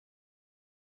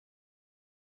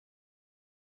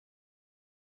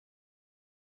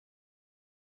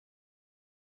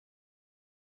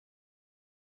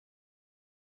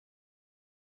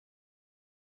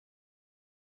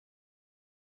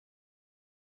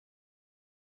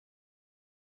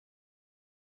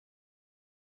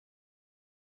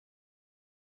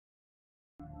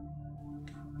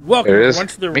Welcome There it everyone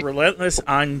is. to the Relentless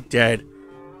Undead.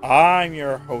 I'm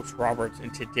your host Robert,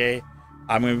 and today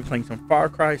I'm going to be playing some Far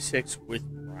Cry 6 with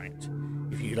Bryant.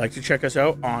 If you'd like to check us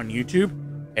out on YouTube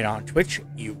and on Twitch,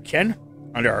 you can,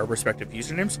 under our respective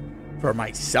usernames. For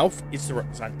myself, it's the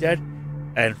Relentless Undead,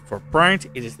 and for Bryant,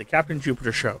 it is the Captain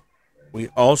Jupiter Show. We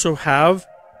also have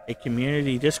a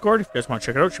community Discord. If you guys want to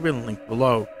check it out, it should be in the link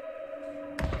below.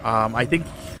 I think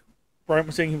Bryant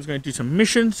was saying he was going to do some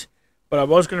missions. But I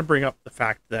was going to bring up the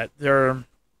fact that there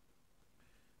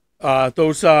are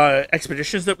those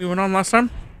expeditions that we went on last time.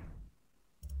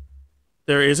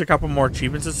 There is a couple more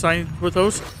achievements assigned with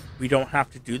those. We don't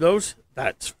have to do those.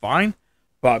 That's fine.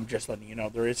 But I'm just letting you know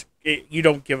you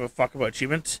don't give a fuck about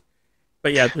achievements.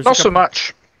 But yeah, there's Not so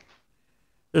much.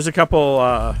 There's a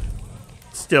couple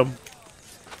still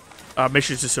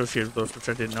missions associated with those, which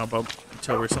I didn't know about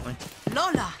until recently.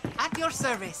 Lola, at your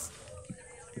service.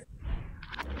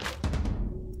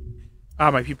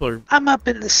 My people are... I'm up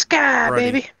in the sky,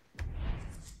 ready. baby.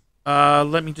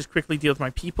 Let me just quickly deal with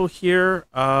my people here.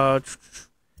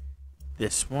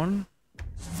 This one.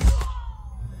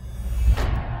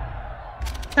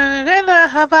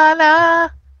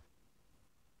 Havana.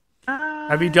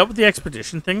 Have you dealt with the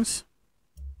expedition things?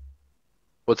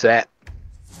 What's that?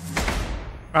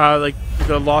 Like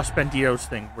the Los Bandidos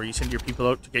thing, where you send your people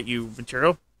out to get you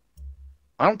material?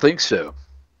 I don't think so.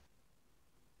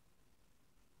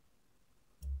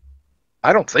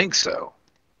 I don't think so.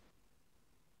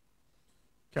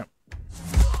 Okay.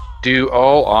 Do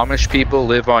all Amish people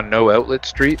live on no outlet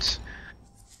streets?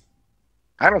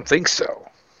 I don't think so.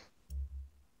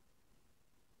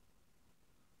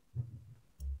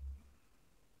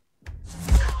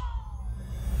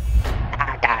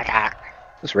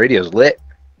 This radio's lit.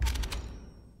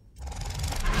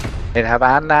 In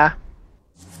Havana.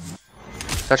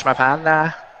 Touch my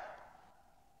panda.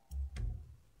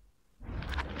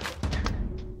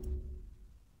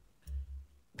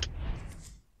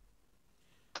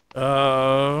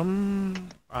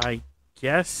 I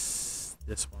guess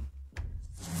this one.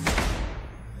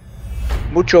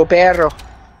 Mucho perro.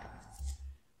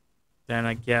 Then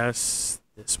I guess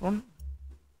this one.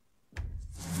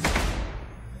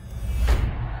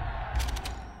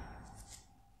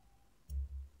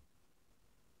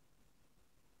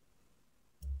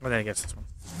 And then I guess this one.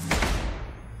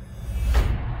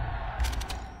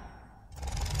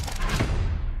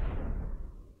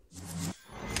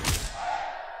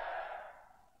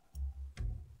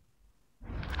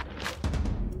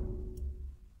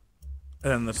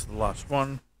 And then this is the last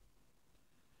one.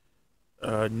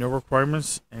 No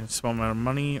requirements and small amount of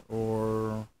money,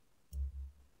 or...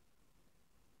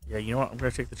 Yeah, you know what? I'm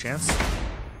going to take the chance.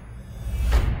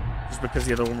 Just because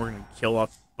the other one we're going to kill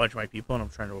off a bunch of my people, and I'm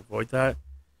trying to avoid that.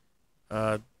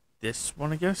 This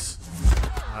one, I guess?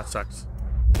 That sucks.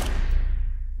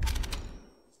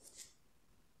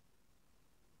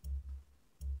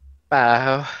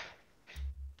 Wow.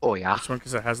 Oh, yeah. This one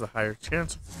because it has the higher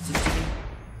chance of succeeding.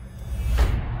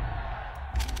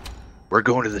 We're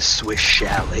going to the Swiss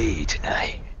Chalet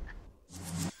tonight.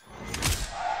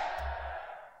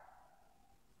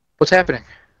 What's happening?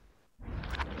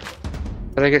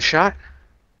 Did I get shot?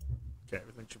 Okay,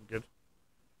 everything should be good.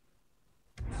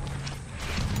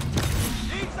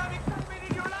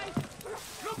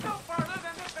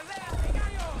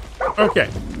 Okay.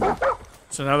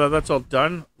 So now that that's all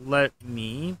done, let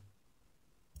me...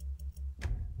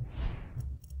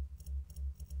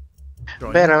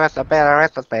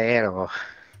 Pero.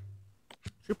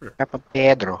 Jupiter. Papa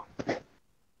Pedro.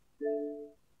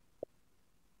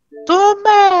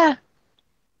 Toma!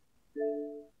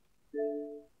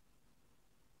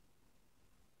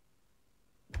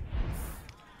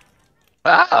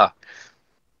 Ah!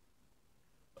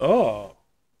 Oh.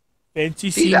 Fancy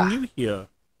seeing Fila. you here.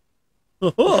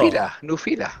 Nufida.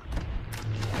 Nufida.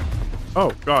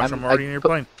 Oh, gosh, I'm already in your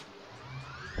plane.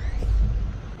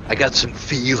 I got some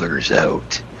feelers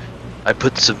out. I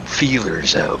put some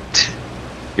feelers out.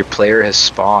 Your player has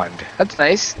spawned. That's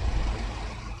nice.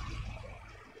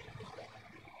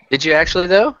 Did you actually,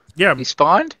 though? Yeah, He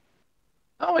spawned?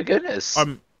 Oh my goodness.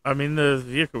 I'm in the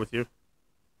vehicle with you.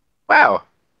 Wow.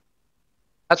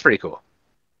 That's pretty cool.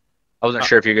 I wasn't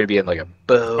sure if you're going to be in like a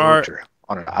boat or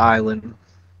on an island.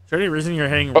 Is there any reason you're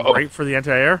heading right for the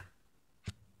anti-air?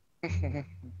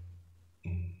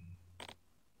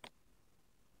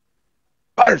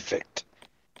 Perfect.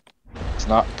 It's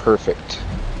not perfect.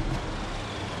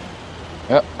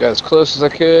 Yep, got as close as I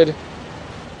could.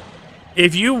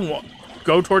 If you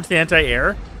go towards the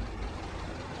anti-air,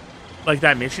 like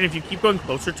that mission, if you keep going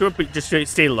closer to it, but just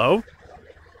stay low,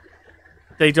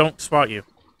 they don't spot you.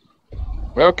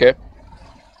 Okay.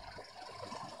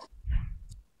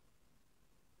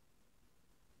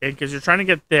 Okay, because you're trying to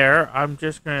get there. I'm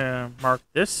just gonna mark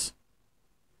this.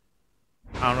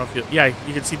 I don't know if you. Yeah,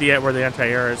 you can see the where the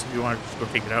anti-air is if you want to just go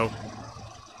take it out.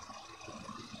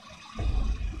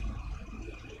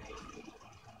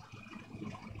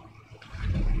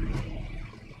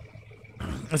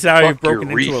 That's how you've broken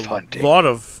into a lot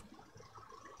of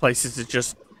places. It's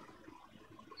just.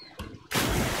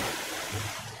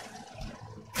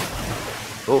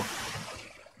 Oh.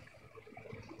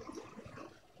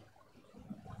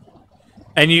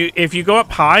 And if you go up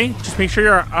high, just make sure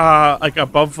you're like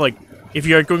above, like if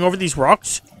you're going over these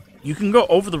rocks, you can go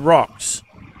over the rocks,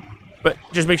 but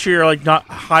just make sure you're like not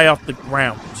high off the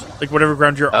ground, like whatever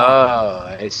ground you're on.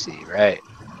 Oh, I see. Right.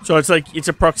 So it's like it's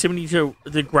a proximity to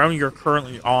the ground you're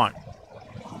currently on.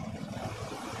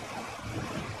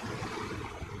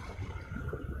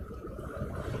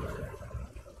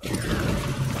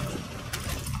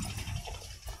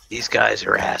 These guys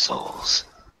are assholes.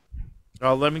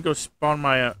 Let me go spawn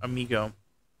my amigo.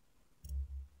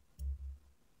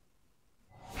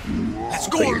 Let's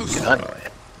go,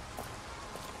 Lucifer.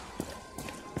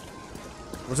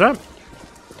 What's that?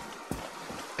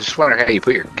 I just wonder how you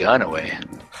put your gun away.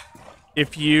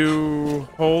 If you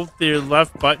hold the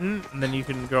left button, and then you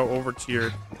can go over to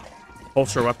your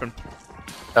holster weapon.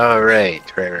 Oh, right.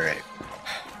 Go,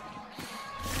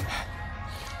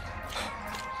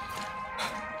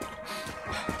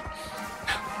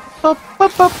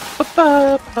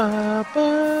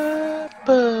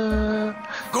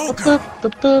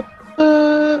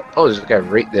 Oh, there's a guy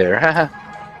right there.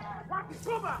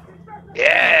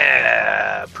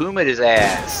 Yeah! Puma his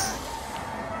ass.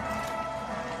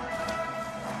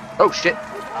 Oh, shit.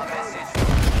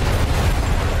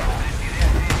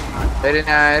 Very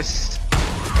nice.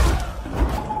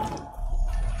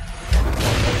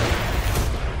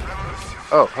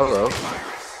 Oh, hello.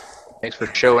 Thanks for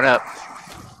showing up.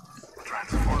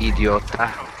 Idiota.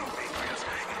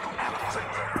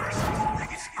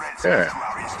 There.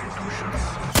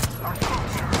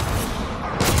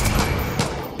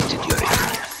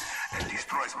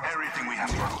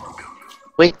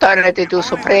 We turned it into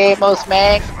Supremos,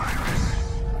 man.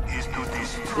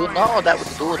 You know that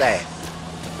would do that.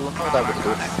 You know that would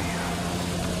do that.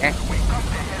 Eh?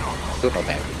 You know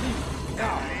that.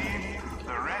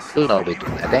 You know we do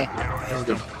that, eh?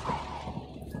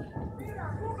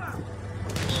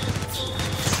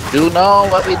 You know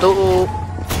what we do.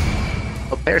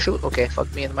 A parachute? Okay,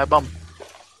 fuck me in my bum.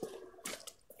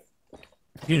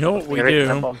 You know what we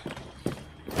do?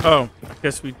 Oh, I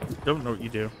guess we don't know what you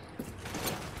do.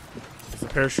 The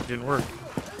parachute didn't work.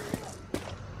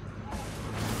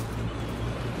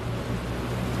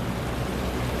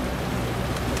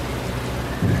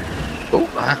 Oh.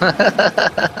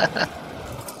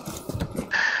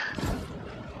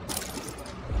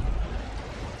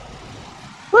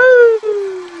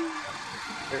 Woo!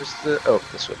 There's the... Oh,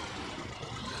 this one.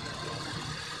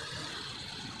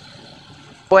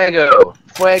 Fuego!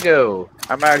 Fuego!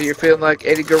 I'm out here feeling like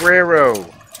Eddie Guerrero.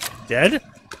 Dead?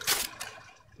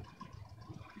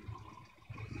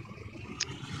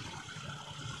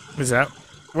 Is that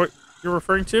what you're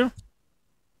referring to?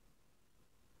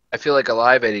 I feel like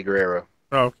alive Eddie Guerrero.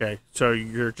 Oh, okay, so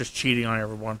you're just cheating on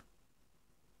everyone.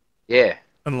 Yeah.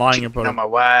 And lying cheating about on it. my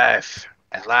wife.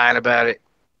 And lying about it.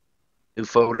 New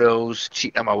photos.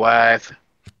 Cheating on my wife.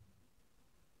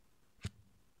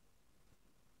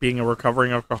 Being a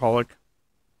recovering alcoholic.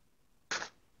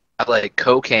 I like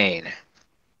cocaine.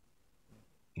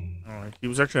 He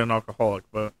was actually an alcoholic,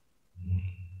 but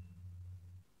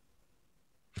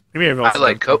maybe I've I also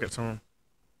like coke at some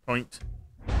point.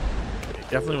 He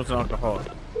definitely was an alcoholic.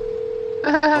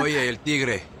 Oye, el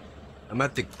tigre. I'm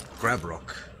at the Crab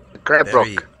Rock. The Crab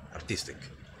Very Rock. artistic.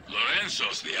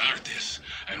 Lorenzo's the artist,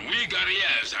 and we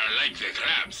Guerrillas are like the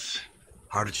crabs.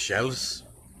 Hard shells,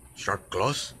 sharp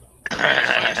claws. We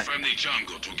fight from the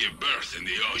jungle to give birth in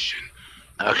the ocean.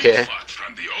 Okay. We fought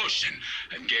from the ocean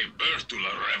and gave birth to la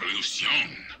revolution.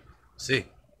 See,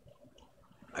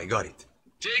 I got it.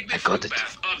 Take the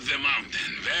footpath up the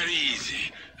mountain, very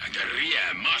easy. A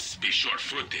guerrilla must be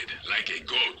short-footed, like a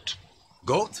goat.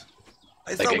 Goat?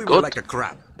 I Like thought a we goat? were like a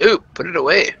crab. Ooh, put it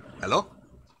away. Hello?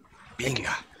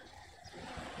 Binga.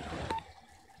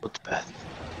 Footpath.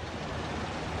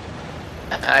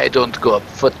 I don't go up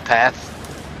footpath.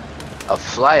 I'll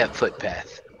fly a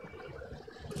footpath.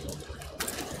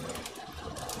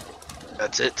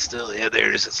 That's it still. Yeah, there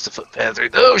it is. It's the footpath.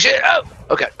 Oh, shit. Oh,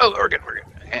 okay. Oh, we're good. We're good.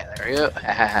 Okay, there we go.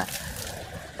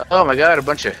 Oh, my God. A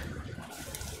bunch of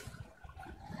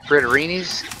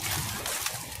Fritterinis.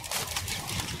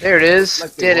 There it is.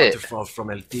 Like the Did it. waterfall from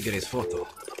El Tigre's photo.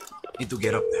 Need to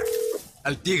get up there.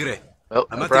 El Tigre. Oh,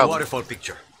 I'm no at the problem. waterfall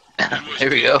picture. Here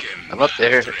we go. I'm up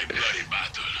there. 3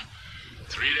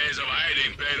 days of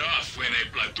hiding paid off when a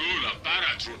platoon of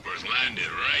paratroopers landed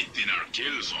right in our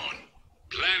kill zone.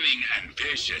 Planning and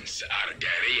patience are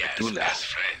guerrillas' best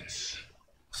friends.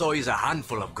 So he's a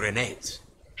handful of grenades.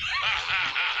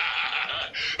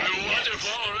 The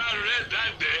waterfall ran red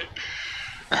that day.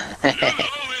 You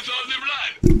know with all the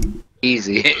blood.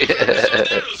 Easy. Because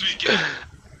it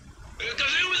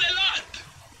was a lot.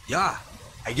 Yeah,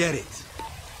 I get it.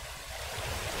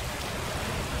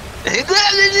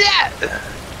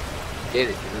 Get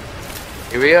it, dude.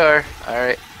 Here we are.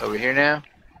 Alright, over here now.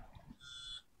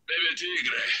 Baby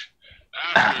Tigre,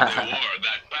 after the war,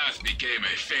 that path became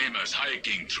a famous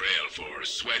hiking trail for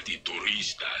sweaty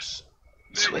turistas.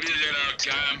 They visit our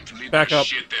camp, leave Back their up.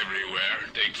 shit everywhere,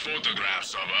 take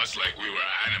photographs of us like we were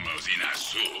animals in a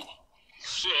zoo.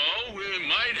 So, we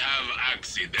might have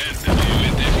accidentally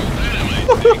lit a few dynamite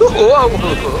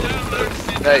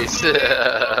things. Nice.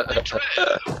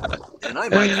 And I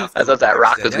might have I thought that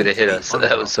rock was gonna hit us, so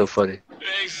that was so funny.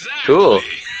 Exactly. Cool. You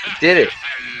did it. I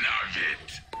love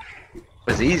it. It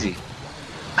was easy.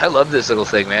 I love this little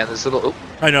thing, man. This little,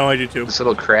 I know, I do too. this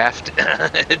little craft.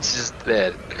 It's just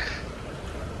that.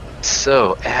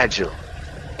 So agile.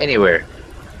 Anywhere.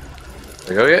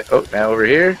 There we go. Yeah. Oh, now over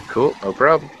here. Cool. No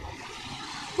problem.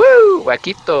 Woo!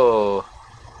 Waquito.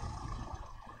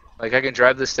 Like I can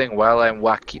drive this thing while I'm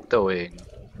waquitoing.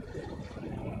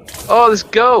 Oh, this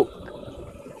goat!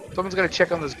 Someone's gonna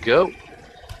check on this goat.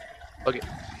 Okay.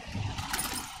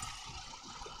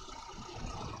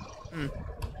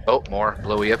 Oh, more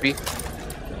blowy uppy.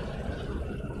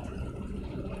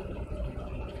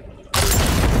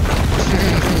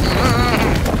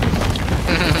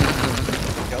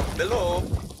 Out below.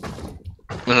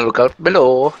 Look out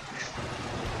below.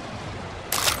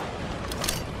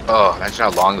 Oh, imagine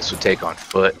how long this would take on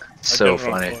foot. So did it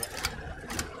on funny. foot.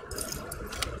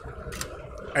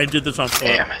 I did this on foot.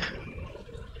 Damn.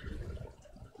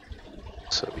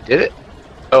 So we did it.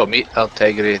 Oh, me. I'll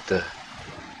take it at the.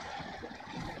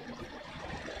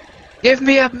 Give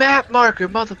me a map marker,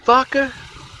 motherfucker.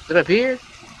 Is it up here?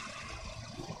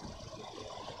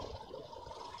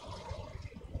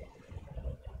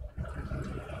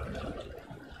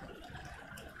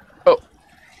 Oh.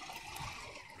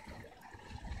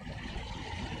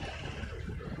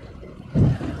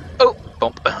 Oh,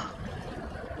 bump.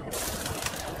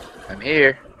 I'm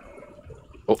here.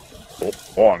 Oh, hold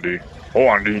on, dude. Hold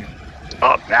on, dude.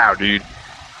 Up now, dude.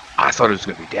 I thought it was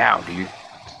gonna be down, dude.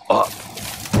 Up.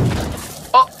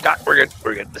 Oh, God, we're good.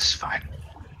 We're good. This is fine.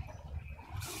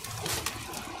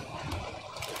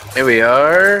 Here we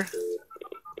are.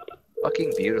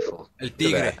 Fucking beautiful. El Look at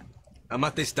tigre. that.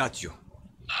 Amate statue.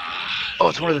 Oh,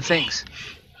 it's one of the things.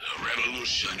 A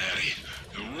revolutionary,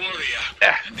 a warrior,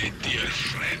 Ah. and a dear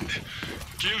friend.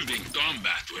 Killed in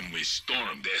combat when we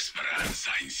stormed Esperanza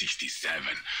in 67.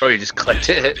 Oh, you just clicked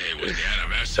it. Yesterday was the So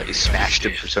anniversary you of smashed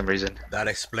him his for some reason. That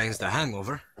explains the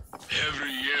hangover.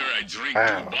 Every year I drink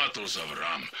Wow. 2 bottles of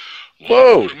rum. One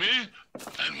Whoa. for me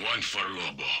and one for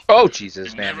Lobo. Oh,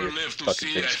 Jesus, man. Never Your lived to fucking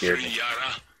see thing a scared free me.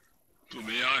 Yara. To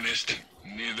be honest,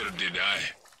 neither did I.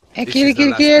 Hey, This kitty, is the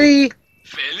kitty, last kitty.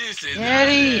 Felicidades.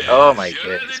 Kitty. Oh, my You're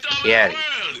goodness, at the top of the kitty.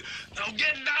 world. Now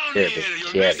get down There, here. big You're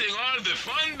kitty. missing all the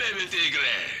fun, baby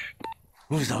tigre.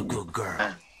 Who's a good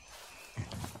girl?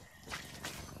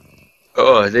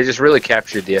 Oh, they just really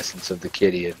captured the essence of the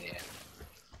kitty in the end.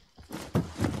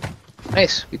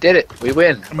 Nice, we did it. We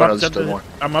win. I'm Oh, no, there's upset still that more.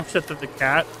 I'm upset that the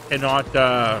cat cannot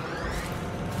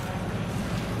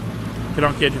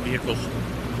get into vehicles.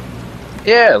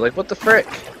 Yeah, like what the frick?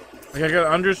 Like I gotta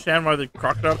understand why the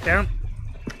crocodile can't.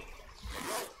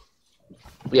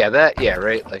 Yeah, yeah,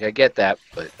 right. Like I get that,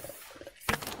 but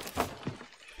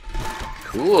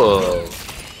cool.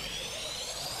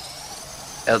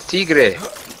 El Tigre.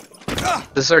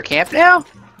 This is our camp now?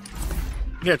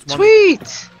 Yeah, it's one.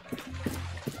 Sweet.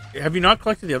 Have you not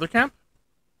collected the other camp?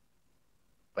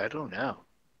 I don't know.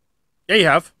 Yeah, you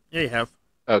have. Yeah, you have.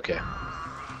 Okay.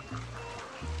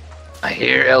 I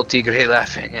hear El Tigre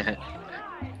laughing.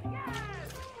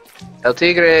 El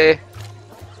Tigre.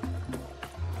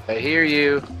 I hear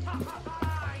you.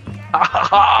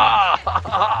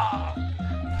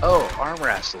 Oh, arm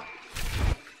wrestle.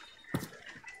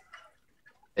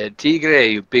 El Tigre,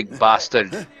 you big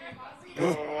bastard.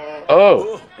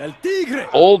 Oh. El tigre.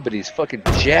 Old, but he's fucking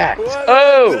jacked.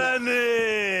 Oh!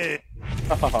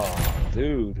 Oh,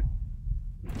 dude.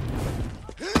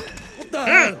 What the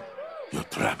hell? You're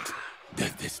trapped.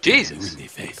 Death is staring Jesus. you in the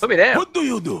face. Put me down. What do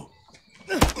you do?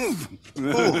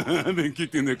 I've been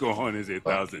kicked in the cojones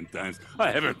 1,000 times.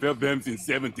 I haven't felt them since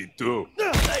 72.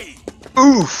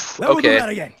 Oof. Never do Okay. that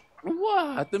again.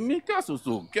 What? Mi caso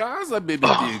su casa, baby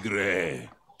tigre.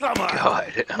 Come on.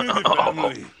 God. Meet the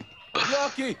family.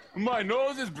 Lucky, my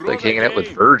nose is broken. Like hanging out with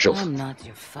Virgil. I'm not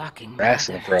your fucking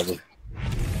Wrestling, mother. probably.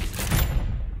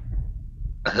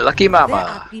 Lucky There are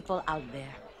Mama. people out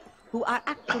there who are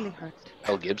actually hurt.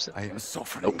 Mel Gibson. I am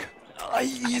suffering. Nope.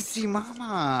 Easy,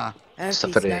 mama. Hurt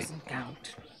Suffering. doesn't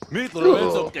count. Meet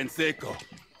Lorenzo Oh. Canseco,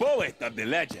 poet of the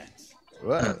legends.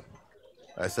 Well,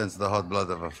 I sense the hot blood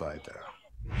of a fighter.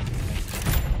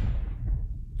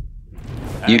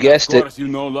 You guessed Of it. course, you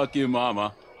know Lucky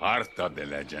Mama, heart of the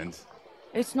legends.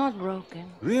 It's not broken.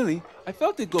 Really? I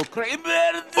felt it go crazy.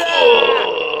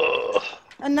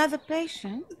 Another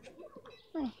patient?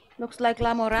 Looks like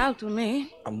La Moral to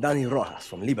me. I'm Danny Rojas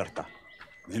from Libertad.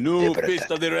 The new Libertad.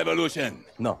 fist of the revolution.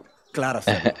 No, Clara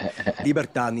said it.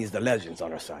 Libertad needs the legends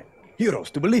on her side.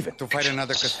 Heroes to believe it. To fight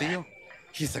another Castillo?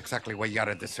 He's exactly what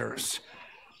Yara deserves.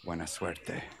 Buena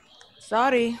suerte.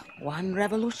 Sorry, one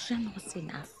revolution was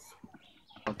enough.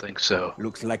 I don't think so.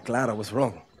 Looks like Clara was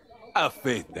wrong. Have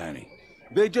faith, Danny.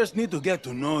 They just need to get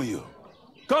to know you.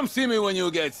 Come see me when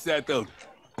you get settled.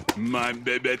 My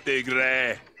baby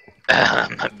tigre.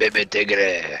 My baby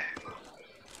tigre.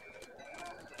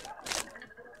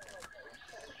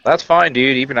 That's fine,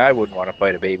 dude. Even I wouldn't want to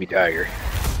fight a baby tiger.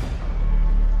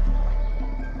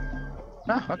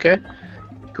 Oh, okay.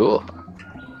 Cool.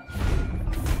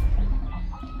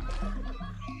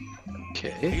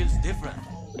 Okay. Feels different.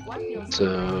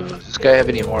 So, does this guy have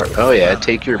any more? Oh yeah,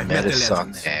 take your I met the medicine.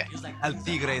 legends. El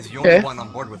Tigre is the Okay. only one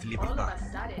on board with Libertad.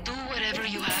 Do whatever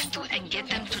you have to and get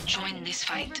them to join this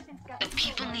fight. The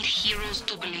people need heroes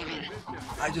to believe in.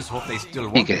 I just hope they still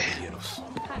want to be Tigre. heroes.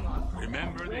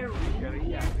 Remember this.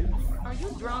 Are you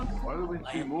drunk? Always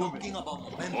be moving.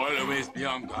 Always be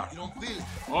on guard.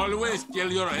 Always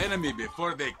kill your enemy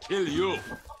before they kill you.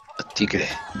 Tigre.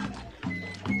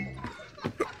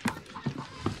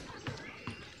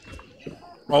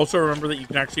 Also, remember that you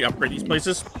can actually upgrade these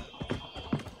places.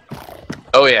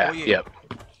 Oh yeah, Oh, yeah. yep.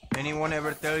 Anyone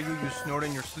ever tell you you snore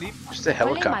in your sleep? Just a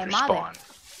Calling my helicopter mother. spawn.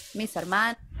 Miss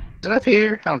Herman. Is it up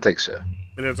here? I don't think so.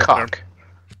 It is up Cock. there.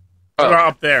 It's not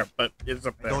up there, but it's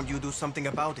up there. Don't you do something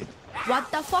about it?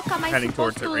 What the fuck am I Heading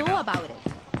supposed towards to it right do now. about it?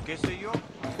 ¿Qué sé yo?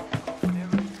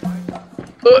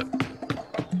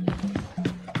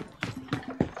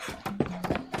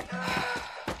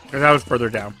 Because I was further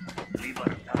down.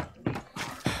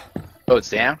 Oh, it's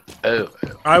down? Oh.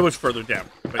 I was further down.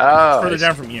 But Oh, further I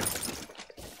down from you.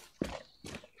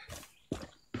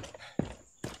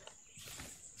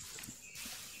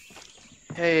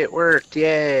 Hey, it worked.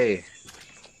 Yay.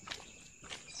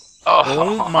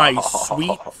 Oh my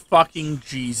sweet fucking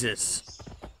Jesus.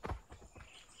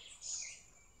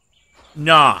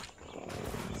 Nah.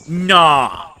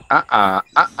 Nah. Uh-uh.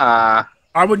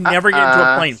 I would never get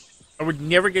into a plane. I would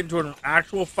never get into an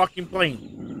actual fucking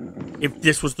plane if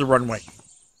this was the runway.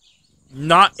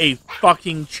 Not a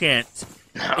fucking chance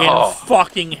in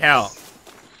fucking hell.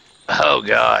 Oh,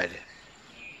 God.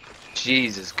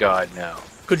 Jesus, God, no.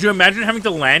 Could you imagine having to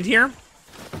land here?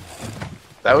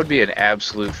 That would be an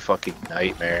absolute fucking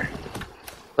nightmare.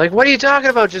 Like, what are you talking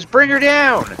about? Just bring her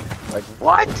down. Like,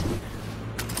 what?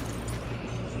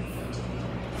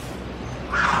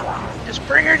 Just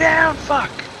bring her down.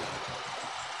 Fuck.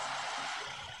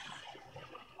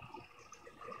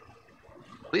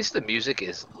 At least the music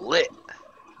is lit.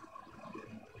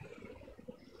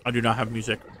 I do not have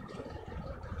music.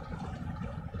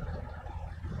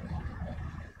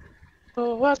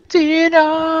 Oh, what do you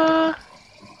know?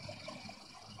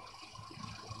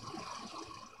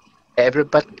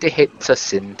 Everybody hates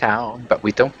us in town, but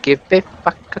we don't give a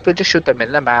fuck if we just shoot them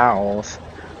in the mouth.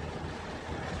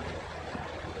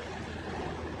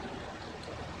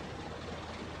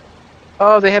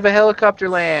 Oh, they have a helicopter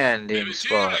landing Baby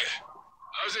spot. Tigre,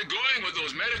 how's it going with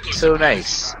those medical So supplies?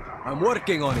 nice. I'm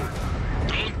working on it.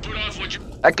 Don't put off what you...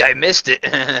 That guy missed it.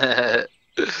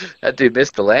 That dude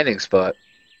missed the landing spot.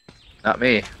 Not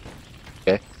me.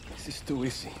 Okay. This is too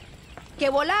easy. Que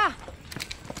vola!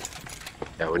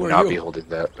 I would Who are not you? be holding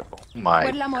that. Oh my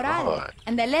We're La Moral. God.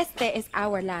 And the Leste is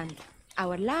our land.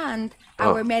 Our land,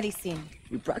 Oh. our medicine.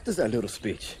 We practice that little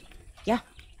speech. Yeah.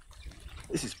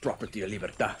 This is property of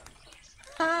Libertad.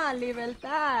 Ah,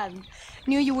 Libertad.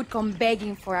 Knew you would come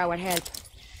begging for our help.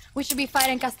 We should be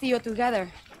fighting Castillo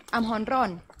together. I'm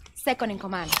Honron, second in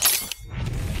command.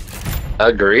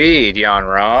 Agreed, Jan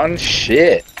Ron.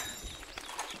 Shit.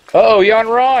 Oh, Jan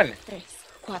Ron. 3,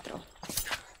 4.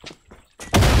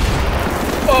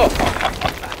 Oh.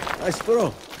 Nice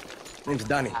throw. Name's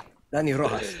Danny. Danny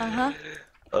Rojas. Uh-huh.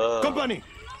 Company.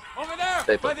 Over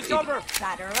there, by the shoulder.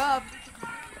 Batter up.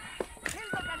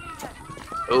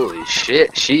 Holy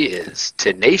shit, she is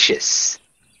tenacious.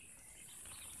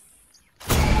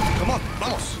 Come on,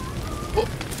 vamos.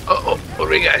 Oh, what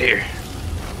do we got here?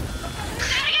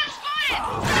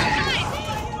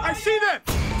 I see them!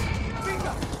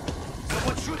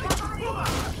 Someone shooting.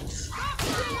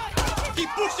 Keep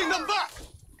pushing them back.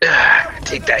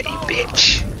 Take that, you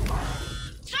bitch.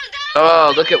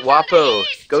 Oh, look at Wapo.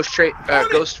 Ghost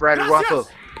Rider Wapo.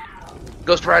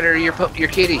 Ghost Rider, your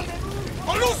kitty.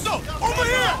 Aluso! Over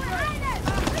here!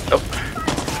 Oh.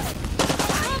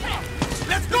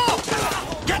 Let's go!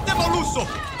 Get them, Aluso!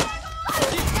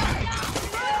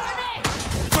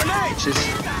 It's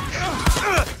just...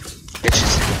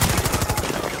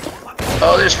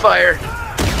 Oh, there's fire.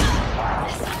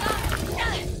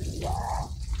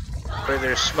 Where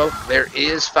there's smoke, there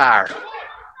is fire.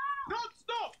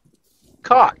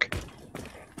 Cock.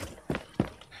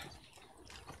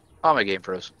 Oh, my game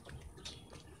froze.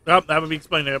 Oh, that would be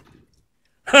explaining it.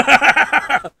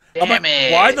 Damn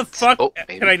it. Why the fuck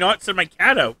maybe. can I not send my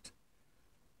cat out?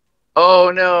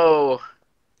 Oh no.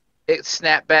 It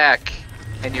snapped back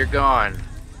and you're gone.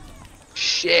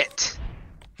 Shit.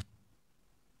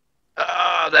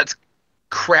 Oh, that's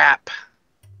crap.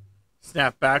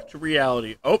 Snap back to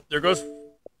reality. Oh, there goes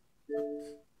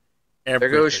everything. There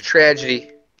goes tragedy.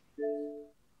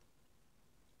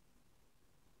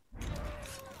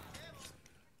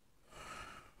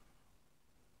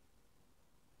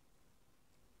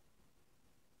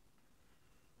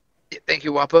 Thank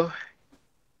you, Wapo.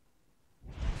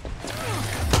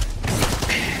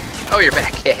 Oh, you're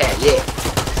back. Yeah, yeah.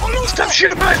 Stop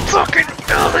shooting my fucking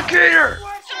alligator!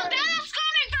 Soldados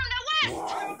coming from the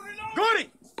west! Got it!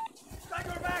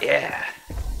 Yeah.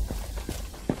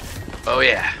 Oh,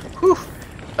 yeah. Whew.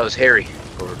 That was hairy.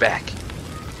 But we're back.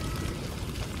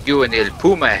 You and El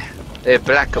Puma. El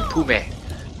Black Puma.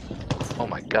 Oh,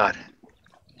 my God.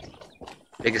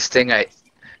 Biggest thing I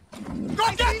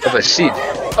ever seen.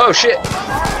 Oh, shit.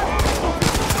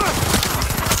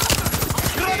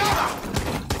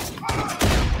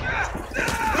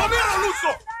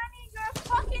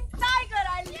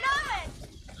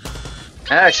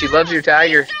 Ah, she loves your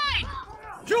tiger.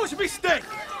 Huge mistake!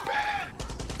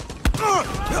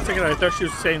 I thought she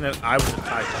was saying that I was a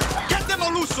tiger. Get them,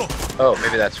 Aluso! Oh,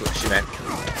 maybe that's what she meant.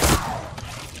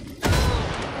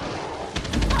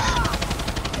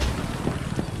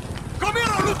 Come here,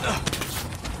 Aluso!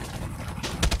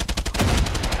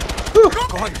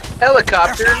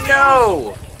 Helicopter,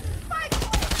 no!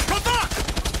 Come back!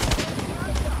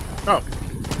 Oh,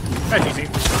 that's easy.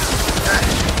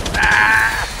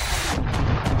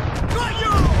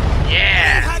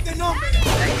 Yeah! Had the number!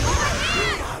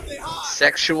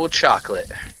 Sexual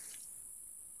chocolate.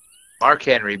 Mark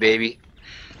Henry, baby.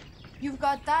 You've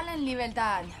got talent,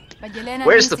 Libertad. But Yelena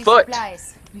Where's needs the these foot?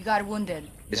 supplies. We got wounded.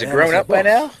 Is it grown up by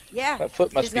now? Yeah. That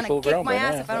foot must He's be gonna full kick grown my by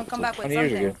ass now. if I don't come back with 20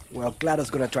 years something. ago. Well, Clara's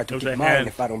gonna try to Those kick are mine hands.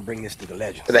 if I don't bring this to the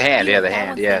legends. The hand, yeah, the That hand,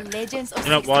 one's yeah. the Legends of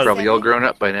You know what? Probably all 67. grown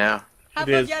up by now. Half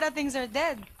It of is. Yara things are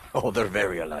dead. Oh, they're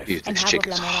very alive. Dude, And this half chick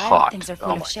of is La Moral hot. thinks they're full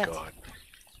Oh of my shit. god.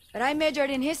 But I majored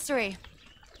in history.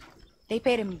 They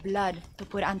paid in blood to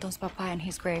put Anton's papa in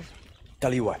his grave.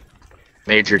 Tell you what,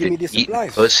 Majored give me in these eating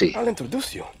supplies. pussy. I'll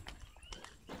introduce you.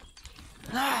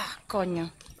 Ah,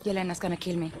 coño. Yelena's gonna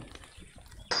kill me.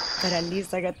 But at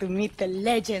least I got to meet the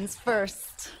legends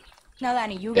first. Now,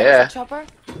 Danny, you get Yeah. us a chopper.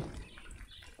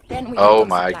 Then we can Oh do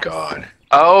my supplies. god.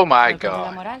 Oh my Welcome to La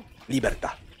god. Moral.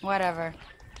 Libertad. Whatever.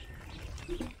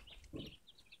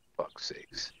 Fuck's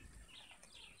sakes.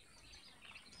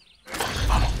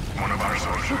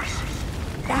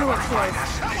 That was close.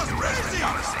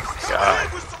 God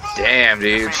damn,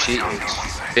 dude. She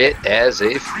is fit as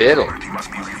a fiddle.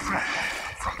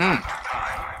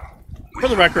 For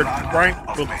the record, Bryant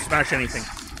will smash anything.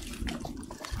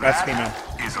 That's female.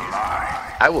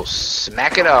 I will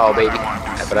smack it all, baby.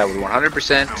 But I would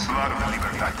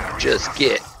 100% just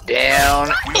get down.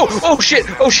 Oh shit!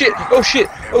 Oh shit! Oh shit!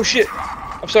 Oh shit!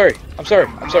 I'm sorry. I'm sorry.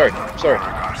 I'm sorry. I'm sorry.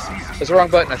 That's the wrong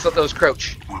button. I thought that was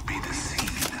crouch.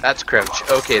 That's crouch.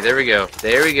 Okay, there we go.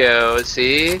 There we go.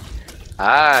 See?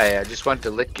 Hi, I just want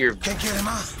to lick your...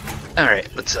 Alright,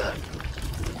 let's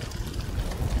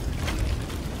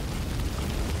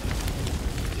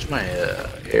Where's my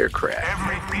aircraft?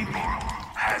 Every people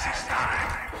has its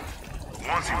time.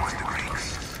 Once it was the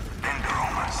Greeks, then the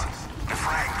Romans, the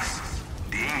Franks,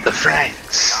 the English, The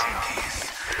Franks.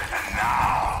 and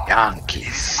now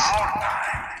Yankees. our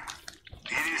time.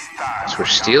 It is time. So we're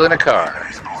stealing a car.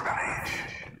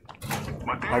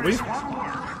 But there Are we? is one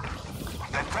word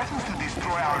that threatens to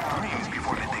destroy our dreams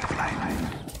before they take flight.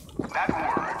 That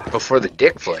word Before the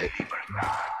dick flight.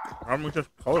 Why don't we just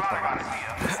call it that?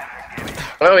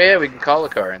 Oh yeah, we can call a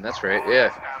car in. That's right.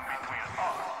 Yeah.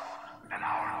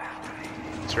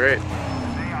 That's right.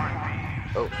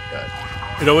 Oh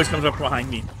god. It always comes up behind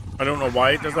me. I don't know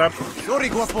why it does that. Sorry,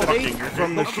 Guapo.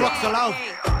 From the trucks allowed.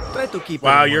 Try to keep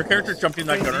Wow, it your character jumped in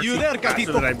that gunner You seat there, faster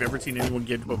Gatito? than I've ever seen anyone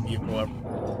get into a vehicle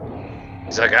ever.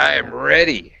 He's like, I am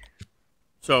ready.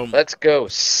 So Let's go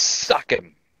suck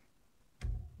him.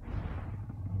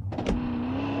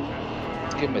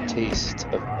 Let's give him a taste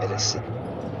of medicine.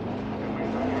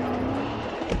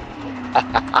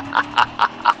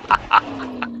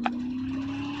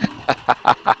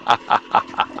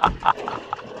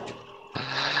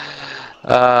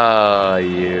 Oh,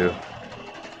 you.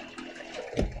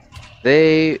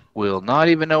 They will not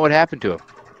even know what happened to him.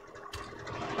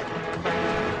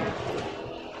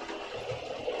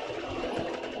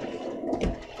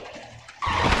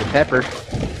 The pepper.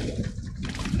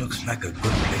 Looks like a good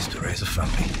place to raise a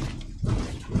family.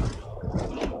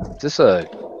 Is this a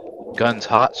guns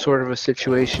hot sort of a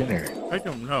situation, or I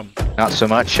don't know. not so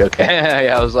much? Okay,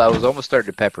 yeah, I was almost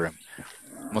starting to pepper him.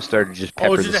 Almost started to just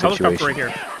pepper Oh, the there's a helicopter situation.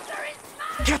 right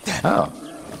here. Get that!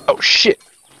 Oh shit!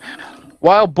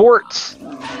 Wild borts.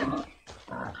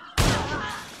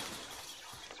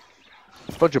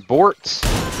 Bunch of borts.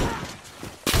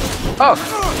 Oh,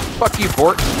 fuck you,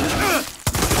 bort.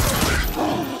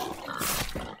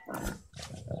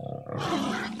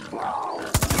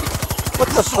 What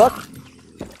the fuck?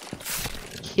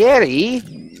 Kitty?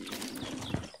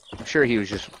 I'm sure he was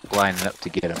just lining up to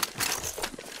get him.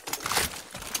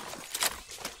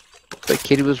 But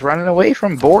Kitty was running away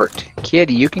from Bort.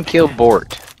 Kitty, you can kill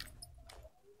Bort.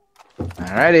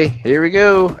 Alrighty, here we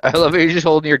go. I love it. You're just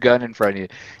holding your gun in front of you.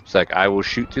 It's like, I will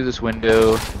shoot through this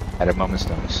window at a moment's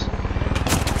notice.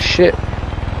 Shit.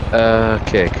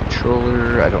 Okay,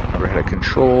 controller. I don't remember how to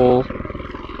control.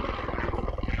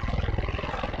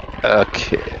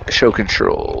 Okay, show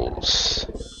controls.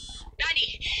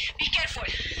 Danny, be careful.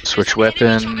 Switch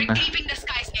weapon. Overcreeping the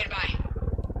skies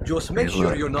nearby. Just make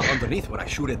sure you're not underneath when I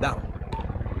shoot it down.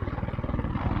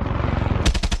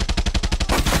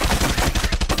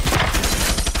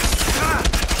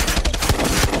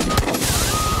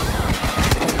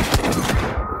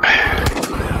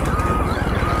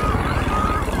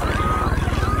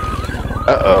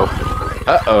 Uh-oh.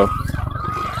 Uh-oh.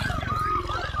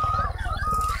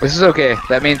 This is okay.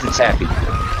 That means it's happy.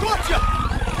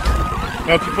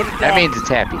 Well, if you put it down, That means it's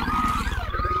happy.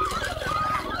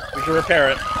 we should repair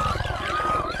it.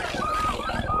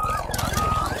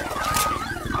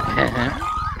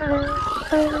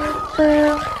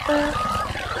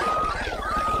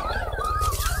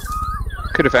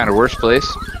 Could have found a worse place.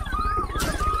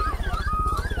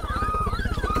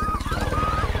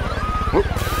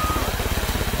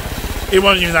 It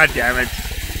wasn't even that damaged.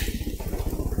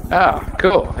 Oh,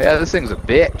 cool. Yeah, this thing's a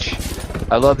bitch.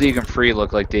 I love that you can free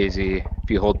look like Daisy if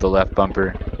you hold the left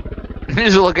bumper.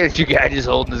 Just looking at you guy just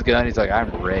holding his gun. He's like, I'm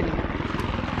ready.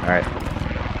 Alright.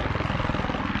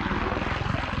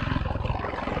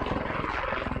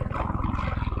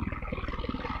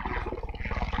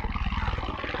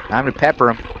 Time to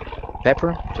pepper him.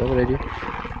 Pepper him? Is that what I do?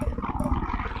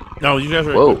 No, you guys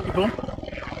are Whoa. good people.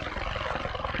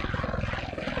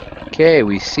 Okay,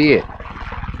 we see it.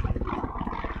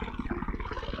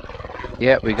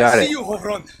 Yeah, we got See it. you,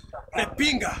 Hovron.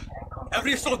 Repinga.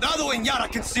 Every soldado in Yara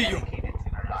can see you.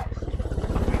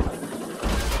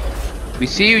 We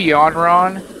see you,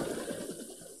 Yonron.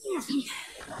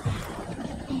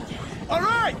 All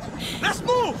right, let's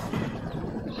move.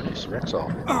 There's Rexall.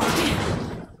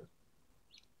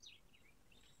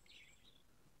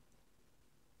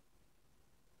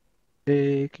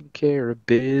 Taking care of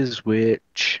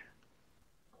Bizwitch.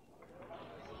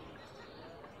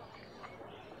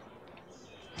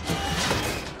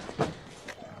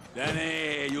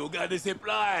 Danny, you got the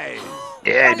supplies.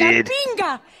 Yeah, I did.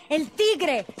 Pinga! El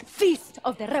Tigre! Feast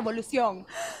of the Revolución.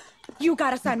 You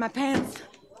gotta sign my pants.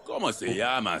 ¿Cómo se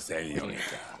llama,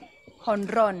 señorita?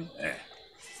 Honron.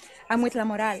 I'm with La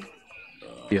Moral.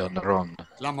 Yonron.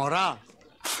 La moral.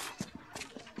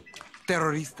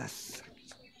 Terroristas.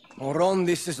 Moron,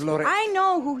 this is Lore. I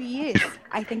know who he is.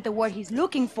 I think the word he's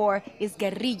looking for is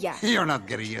guerrilla. You're not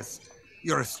guerrillas.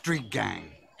 You're a street gang.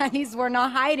 At least we're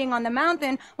not hiding on the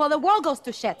mountain while the world goes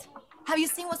to shit. Have you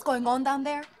seen what's going on down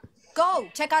there? Go,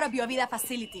 check out a Bio Vida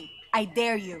facility. I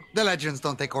dare you. The legends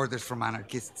don't take orders from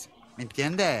anarchists.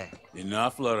 ¿Entiende?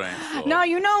 Enough, Lorenzo. No,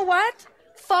 you know what?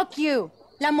 Fuck you.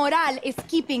 La Moral is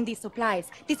keeping these supplies.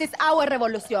 This is our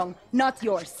revolution, not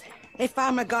yours. A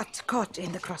farmer got caught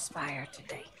in the crossfire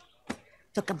today.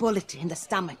 Took a bullet in the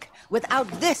stomach. Without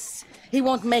this, he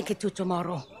won't make it to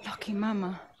tomorrow. Lucky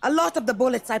mama. A lot of the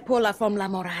bullets I pull are from La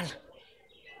Moral.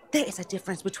 There is a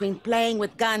difference between playing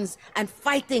with guns and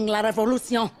fighting la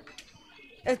revolución.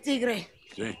 El tigre.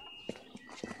 Sí.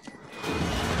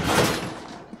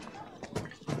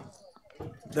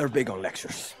 They're big on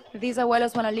lectures. If these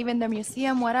abuelos want to live in their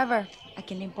museum, whatever. A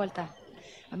quien le importa.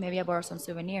 Or maybe I borrow some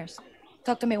souvenirs.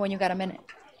 Talk to me when you got a minute.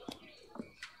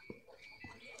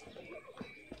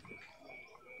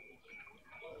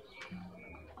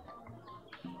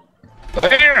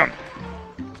 Bam!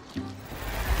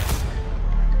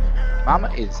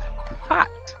 Mama is hot.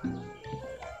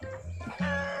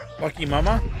 Lucky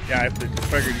mama? Yeah, I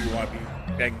figured you want to be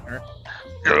begging her.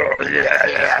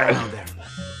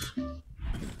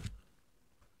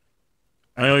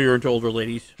 I know you're into older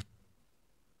ladies.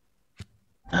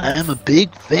 I'm a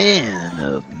big fan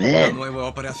of men. Nueva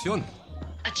operación.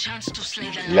 A chance to slay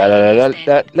the La la la la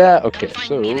la la. Okay, Come find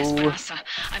so me in Esperanza.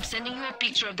 I'm sending you a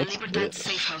picture of the Libertad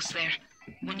safe house there.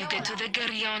 When you get to the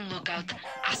Guerrillon lookout,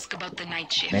 ask about the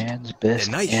night shift. man's best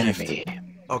The night enemy. shift.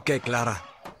 Okay, Clara.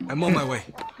 I'm on my way.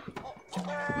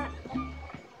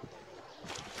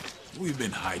 We've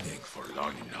been hiding for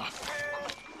long enough.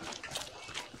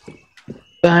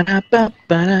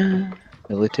 Ba-da-ba-ba-da.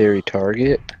 Military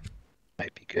target.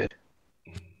 Might be good.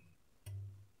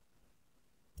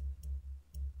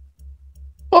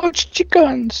 Oh, it's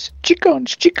chickens!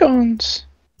 Chickens! Chickens!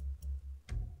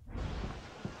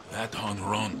 That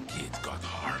Honron kid got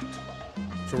hard.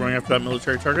 So we're going after that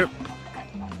military target?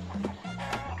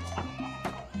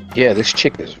 Yeah, this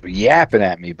chick is yapping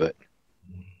at me, but...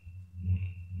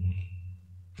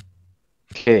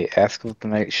 Okay, ask about the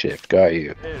night shift. Got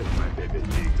you. There's my baby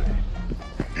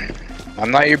tigre.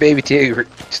 I'm not your baby tigre.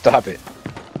 Stop it.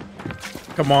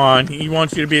 Come on, he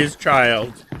wants you to be his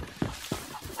child.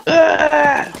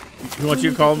 Ah! He wants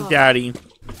you to call him daddy.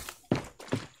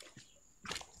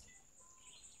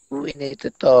 We need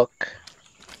to talk.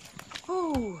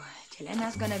 Ooh,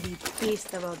 Chilena's gonna be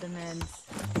pissed about the men's.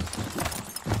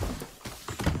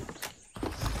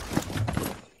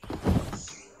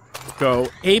 Go,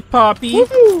 hey, Poppy.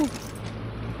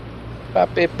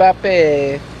 Papi,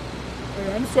 papi.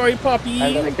 I'm sorry, Poppy. I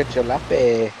like a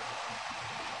jalapeno.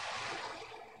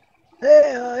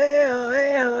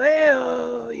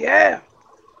 Ew, yeah.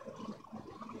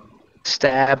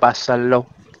 Stab a solo.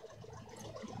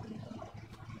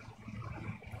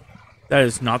 That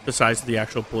is not the size of the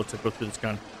actual bullets that go through this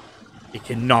gun. It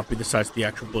cannot be the size of the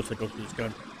actual bullets that go through this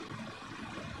gun.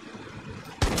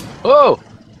 Oh!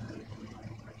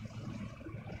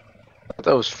 I thought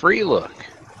that was free look.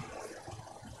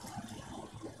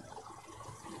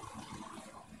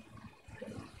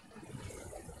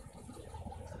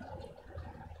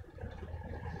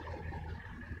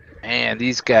 Man,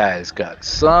 these guys got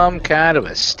some kind of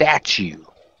a statue.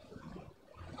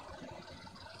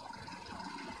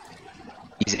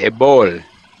 He's a ball.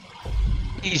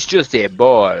 He's just a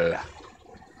ball.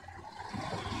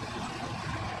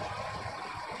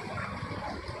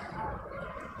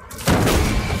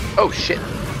 Oh shit.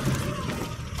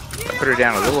 Put her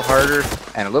down a little harder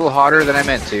and a little hotter than I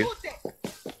meant to.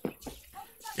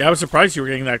 Yeah, I was surprised you were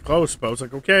getting that close, but I was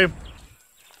like, okay.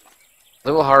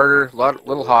 Little harder,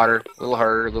 little hotter, little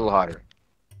harder, little hotter.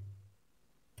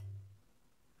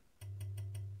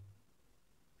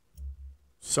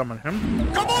 Summon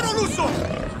him. Come on,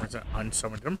 Aluso!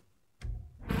 Unsummoned him.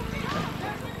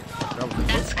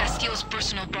 That's Castillo's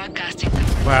personal broadcasting.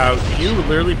 Wow, you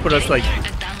literally put us like And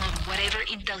download whatever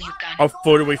intel you can. a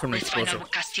foot away from the Let's find out explosive.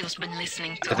 what Castillo's been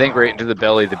listening to. I think right into the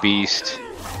belly of the beast.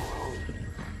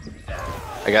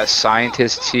 I got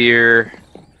scientists here.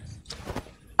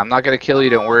 I'm not gonna kill you,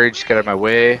 don't worry, just get out of my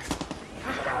way.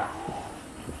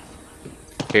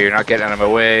 Okay, you're not getting out of my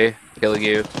way. Killing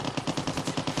you.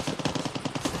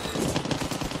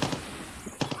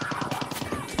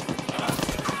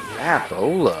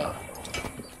 Ebola.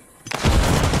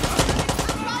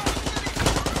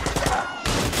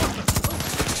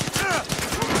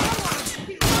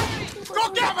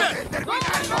 Go get them!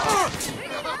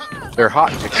 They're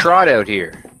hot to trot out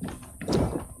here.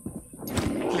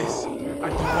 Please, I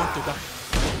don't want to die.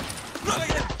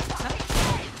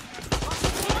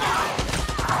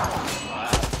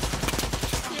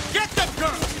 Get them,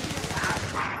 girl!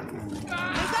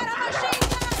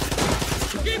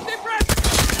 Keep the breath!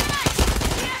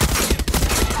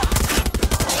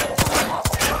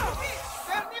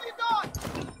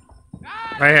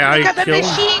 I killed Danny,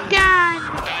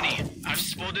 I've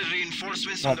spotted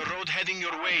reinforcements on the road heading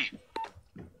your way.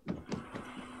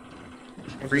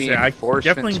 Reinforcements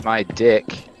definitely my dick.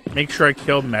 make sure I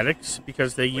kill medics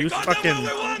because they use fucking.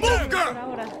 Move,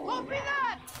 girl!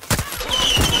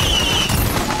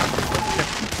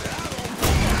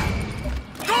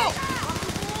 Go!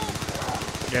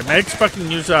 Yeah, medics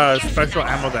fucking use special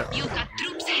ammo that You've got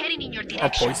troops heading in your are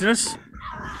direction. poisonous.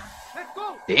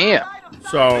 Damn.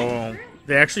 So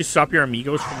they actually stop your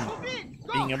amigos from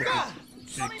being able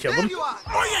to kill them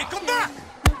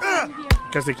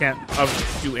because they can't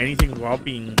do anything while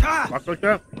being fucked like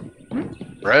that.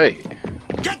 Right.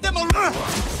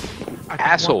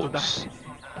 Assholes.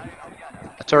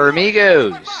 That's our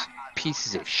amigos.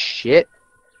 Pieces of shit.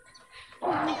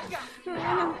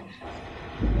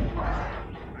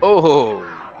 Oh,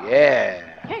 yeah.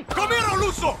 Come here,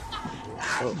 Luso!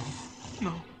 Oh.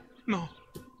 No.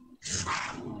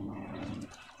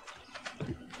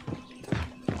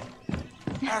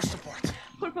 Air support.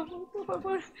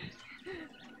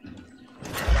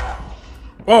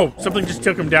 Whoa, something just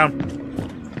took him down.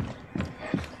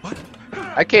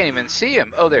 I can't even see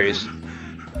him. Oh, there he is.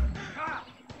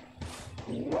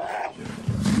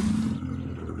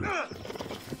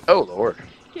 Oh, Lord.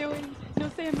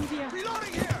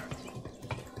 Reloading here!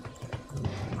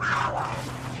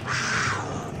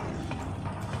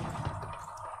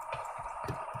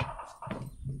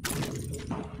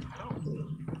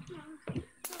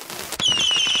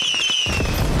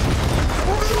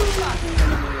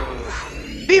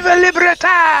 Viva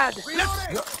Libertad!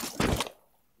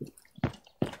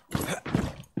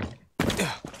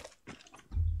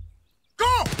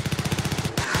 Go!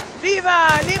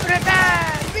 Viva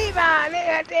Libertad! Viva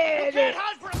Libertad!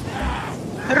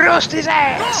 Roast his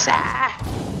ass!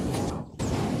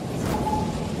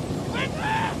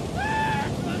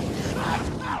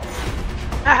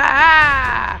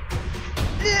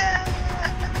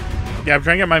 Yeah, I'm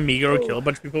trying to get my Migo to kill a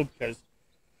bunch of people because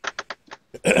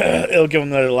it'll give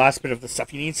him the last bit of the stuff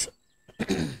he needs.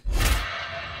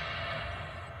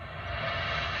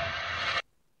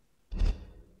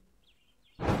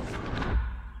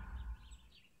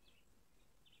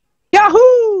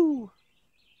 Yahoo!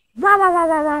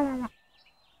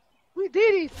 We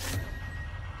did it!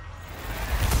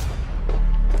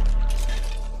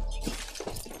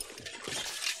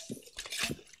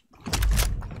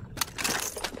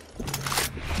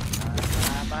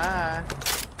 Bye.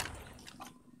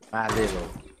 My little.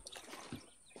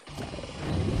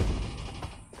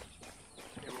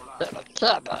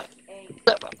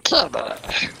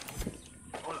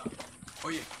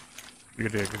 You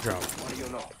did a good job. What do you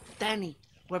know? Danny,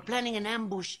 we're planning an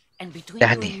ambush, and between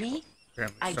Danny. you and me,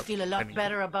 I'd feel a lot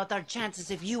better about our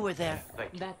chances if you were there.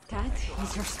 That cat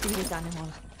is your spirit animal.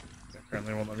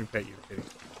 Apparently won't let me pet you, kitty.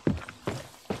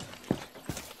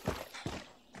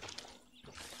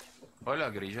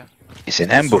 Hola, Grilla. It's an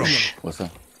ambush. What's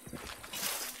up?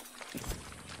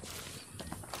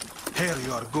 Here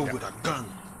you are good with a gun.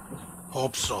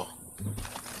 Hope so.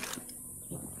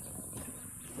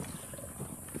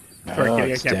 Sorry, Oh,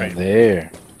 kitty, I it's can't down pet you.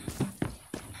 there.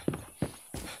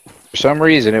 For some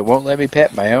reason, it won't let me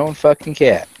pet my own fucking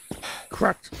cat.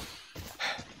 Correct.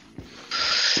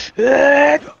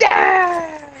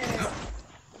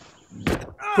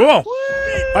 Cool.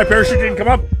 My parachute didn't come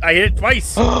up. I hit it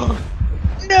twice.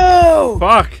 No!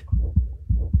 Fuck.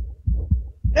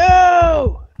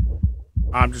 No!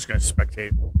 I'm just gonna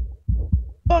spectate.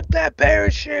 Fuck that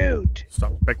parachute!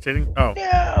 Stop spectating. Oh.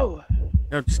 No!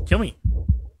 No, just kill me.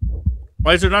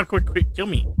 Why is there not quick kill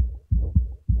me?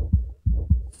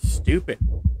 Stupid.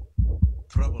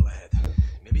 Trouble ahead.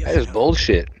 Maybe That is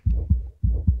bullshit.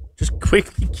 Just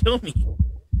quickly kill me.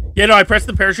 Yeah, no, I pressed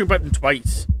the parachute button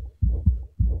twice.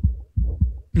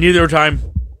 Neither time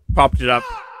popped it up.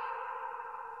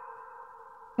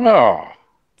 Oh.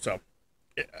 So.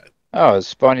 Yeah. Oh, it's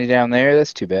spawning down there?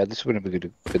 That's too bad. This wouldn't be a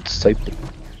good sniping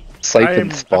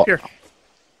I'm spot. up here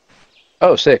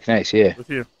Oh, sick. Nice, yeah. with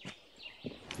you.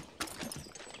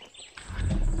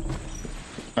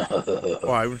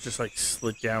 Oh, I was just like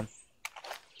slid down.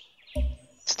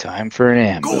 It's time for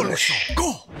an Go, ambush. Luso!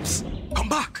 Go! Psst, come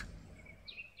back!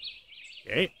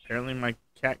 Okay, apparently my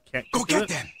cat can't Go do get it.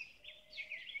 them!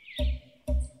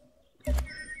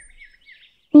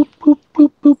 Boop, boop,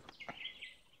 boop, boop.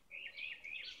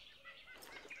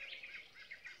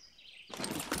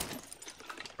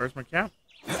 Where's my cat?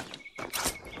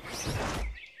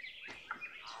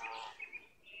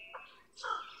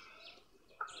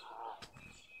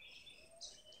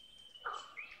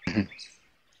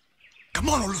 Come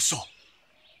on, Luso!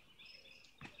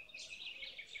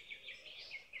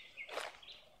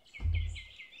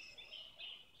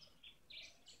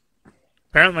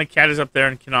 Apparently my cat is up there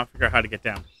and cannot figure out how to get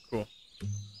down. Cool.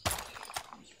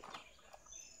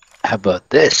 How about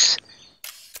this?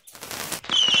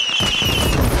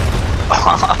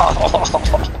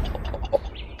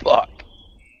 Fuck.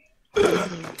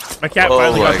 My cat Oh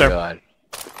finally my got there. god.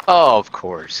 Oh, of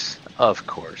course. Of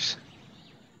course.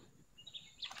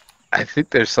 I think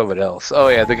there's someone else. Oh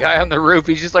yeah, the guy on the roof.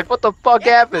 He's just like, what the fuck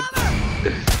happened?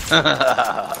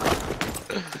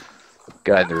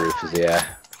 Guy on the roof is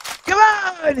Come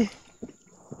on!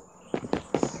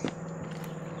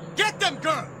 Get them,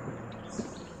 girl!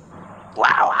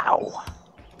 Wow!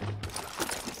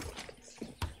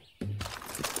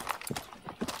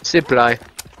 Supply.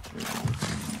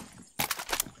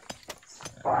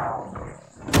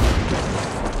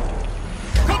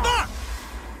 Come on!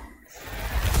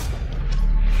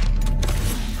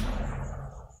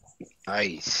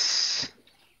 Nice.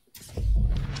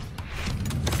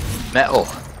 Metal.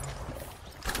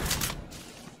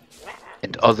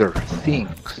 And other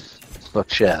things,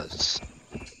 such as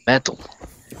metal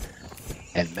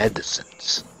and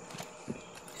medicines.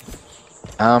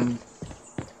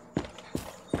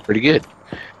 Pretty good.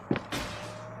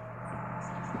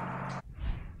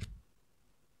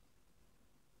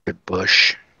 Good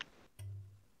bush.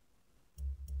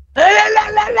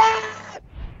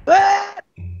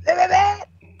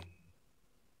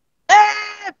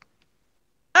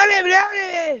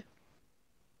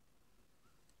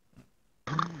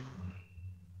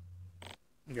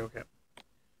 Okay.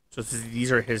 So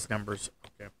these are his numbers.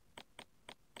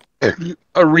 Okay.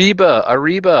 Arriba,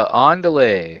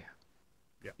 Andale.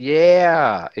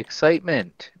 Yeah,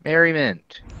 excitement,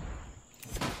 merriment.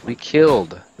 We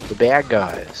killed the bad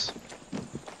guys.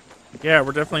 Yeah,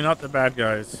 we're definitely not the bad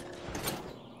guys.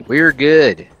 We're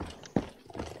good.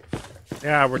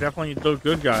 Yeah, we're definitely the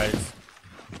good guys.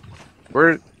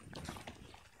 I'm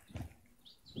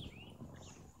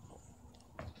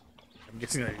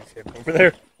guessing that he's him over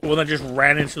there. The one that just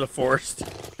ran into the forest.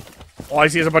 All I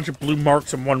see is a bunch of blue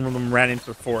marks and one of them ran into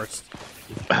the forest.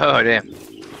 Oh, damn.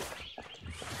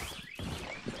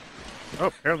 Oh,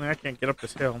 apparently I can't get up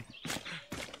this hill.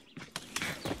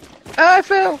 I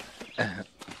fell.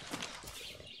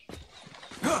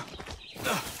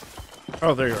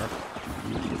 Oh, there you are.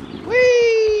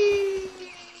 Whee!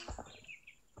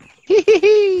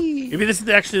 Maybe this is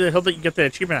actually the hill that you get the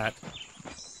achievement at.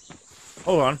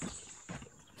 Hold on.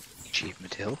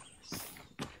 Achievement hill?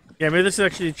 Yeah, maybe this is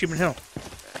actually the achievement hill.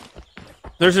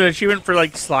 There's an achievement for,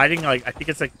 like, sliding, like, I think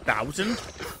it's, like, 1,000.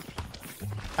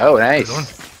 Oh, nice.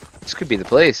 This could be the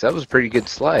place. That was a pretty good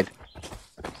slide.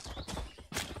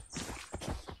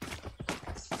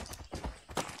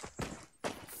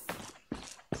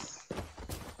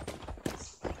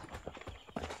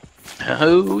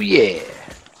 Oh, yeah.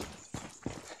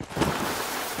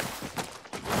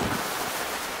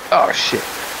 Oh, shit.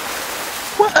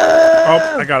 Whoa!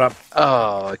 Oh, I got up.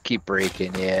 Oh, I keep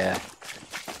breaking, yeah.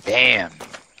 Damn.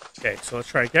 Okay, so let's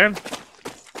try again.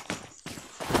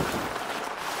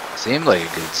 Seemed like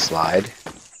a good slide.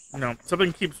 No,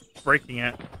 something keeps breaking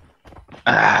it.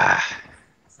 Ah.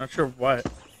 Not sure what.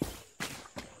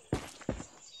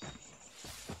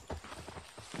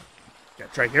 Yeah,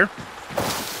 try here.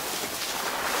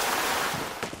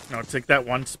 No, it's like that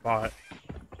one spot.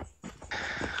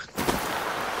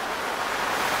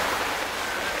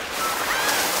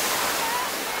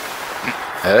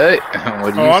 Hey,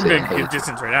 what do you say? I'm getting good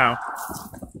distance right now.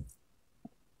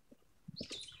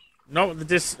 No, I'm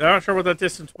not sure what that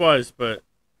distance was, but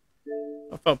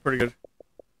that felt pretty good.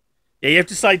 Yeah, you have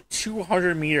to slide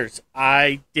 200 meters.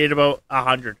 I did about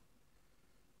 100.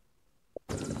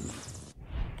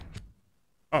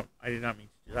 Oh, I did not mean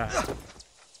to do that.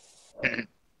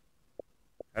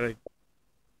 How did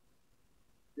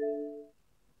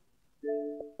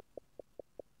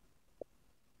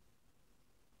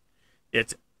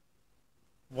It's...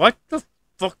 What the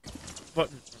fuck? What?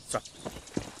 Stop.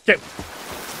 Okay.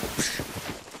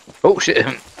 Oh, shit.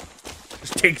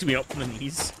 Just takes me up from the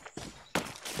knees.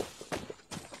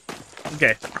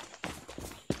 Okay.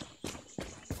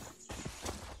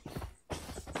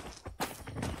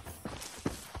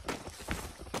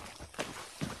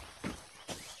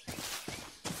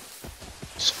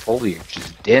 This foliage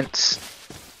is dense.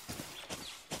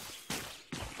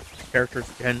 Character's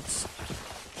dense.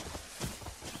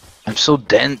 I'm so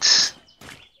dense.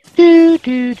 Do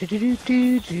do do do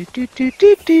do do do do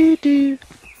do do do.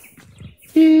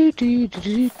 Do do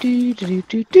do do do do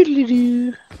do do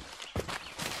do.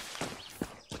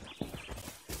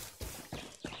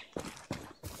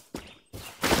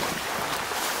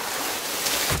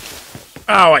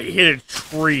 Oh, I hit a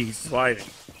tree sliding.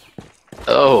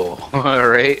 Oh,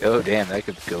 alright. Oh, damn, that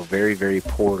could go very, very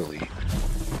poorly.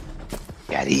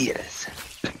 Garillas.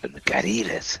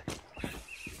 Garillas.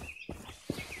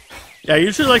 Yeah, I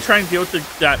usually like trying to deal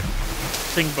with that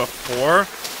thing before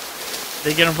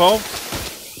they get involved.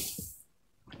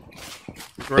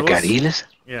 The guerrillas?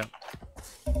 Yeah.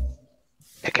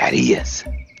 The guerrillas.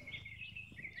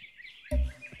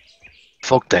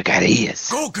 fuck the guerrillas.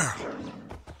 Go, girl.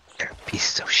 You're a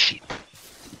piece of shit.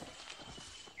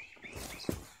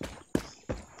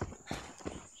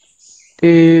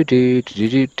 Do do do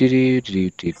do do do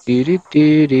do do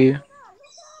do do.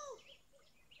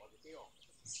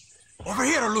 Over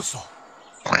here, Luso.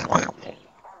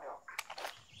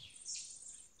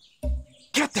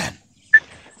 Get them.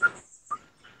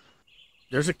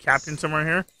 There's a captain somewhere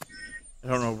here. I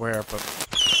don't know where, but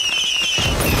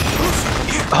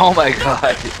Oh my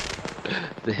god.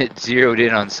 It zeroed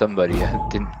in on somebody. I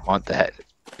didn't want that.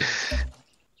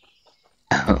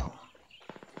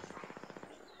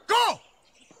 Go!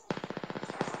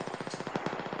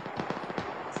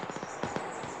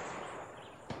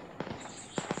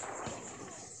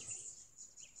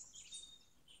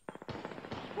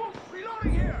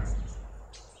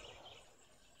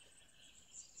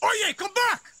 Oye, come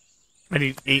back! I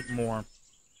need 8 more.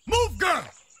 Move, girl!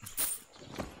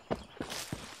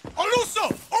 Oluso,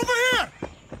 over here!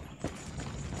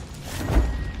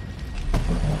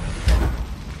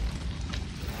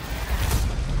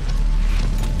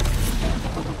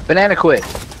 Banana quit.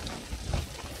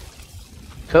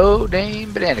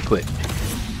 Codename banana quit.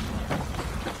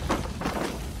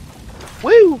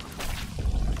 Woo!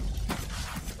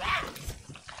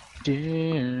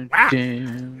 Dun,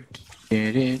 dun,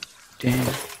 dun, dun,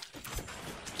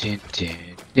 dun,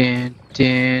 dun,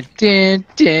 dun, dun,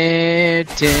 dun,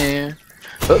 dun.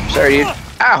 Oh, sorry, dude.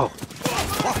 Ow!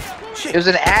 It was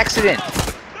an accident.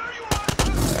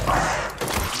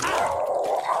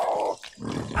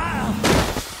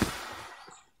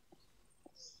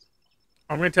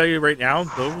 I'm going to tell you right now,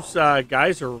 those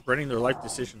guys are regretting their life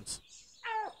decisions.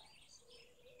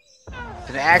 It's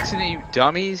an accident, you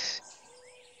dummies.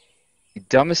 You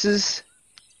dumbasses.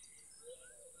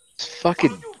 It's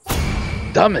fucking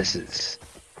dumbasses.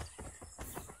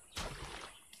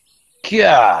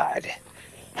 God.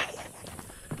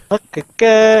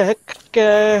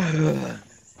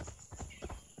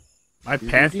 My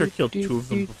panther killed 2 of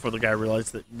them before the guy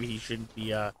realized that he shouldn't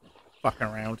be fucking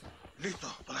around.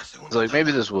 So like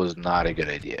maybe this was not a good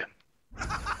idea.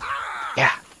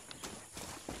 Yeah.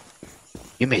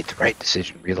 You made the right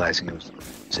decision realizing it was the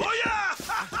right decision.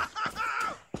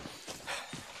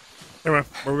 Anyway,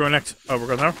 where are we going next? Oh, we're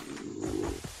going there?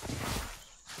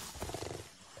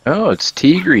 Oh, it's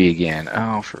Tigre again.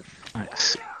 Oh, for fuck's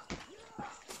sake.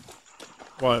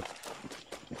 What?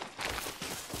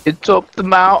 It's up the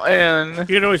mountain. You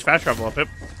can always fast travel up it.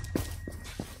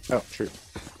 Oh, true.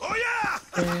 Oh,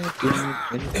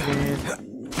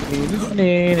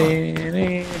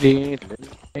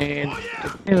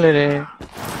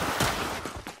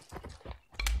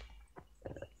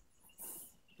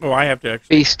 I have to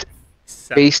actually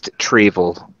Based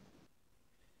travel.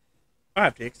 I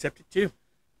have to accept it too.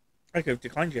 I could have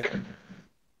declined you.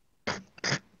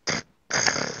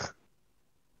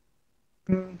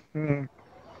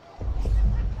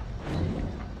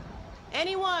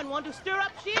 Anyone want to stir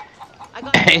up shit?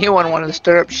 Anyone want to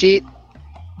stir up shit?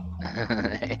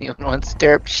 Anyone want to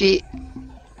stir up shit?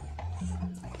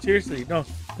 Seriously, no.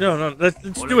 Let's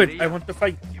do it. I want to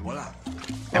fight.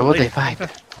 How will they fight?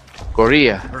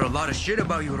 Korea. Heard a lot of shit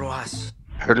about you, Rojas.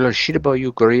 Heard a lot of shit about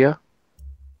you, Korea.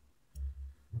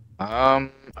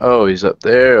 Oh, he's up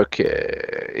there.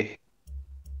 Okay.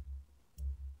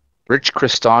 Rich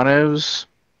Cristanos.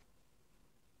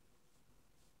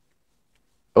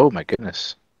 Oh my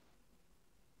goodness.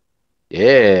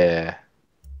 Yeah.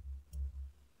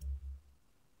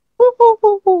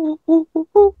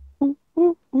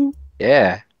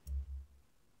 Yeah.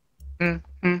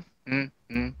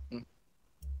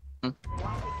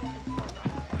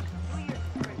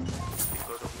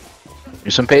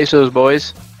 Here's some pesos,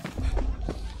 boys.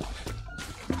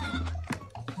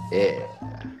 Yeah.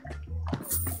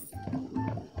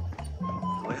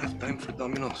 Do I have time for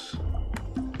dominoes?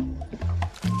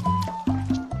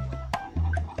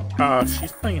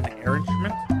 She's playing an air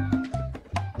instrument.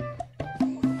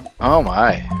 Oh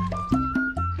my. I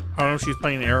don't know if she's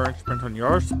playing an air instrument on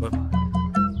yours, but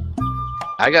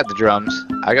I got the drums.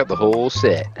 I got the whole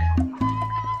set.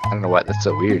 I don't know why that's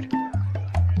so weird.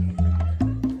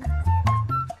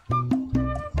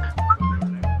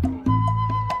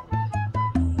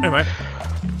 anyway.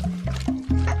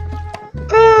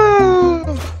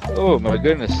 Oh my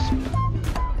goodness.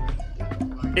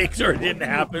 Pixar didn't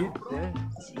happen.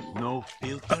 No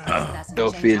filter.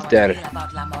 No filter.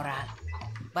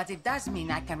 But it does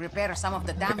mean I can repair some of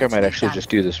the I damage. think I might actually just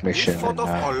do this mission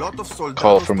and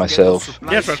call for myself.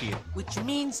 Yes, sir. Which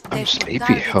means I'm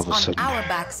sleepy all of a sudden.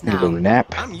 Need a little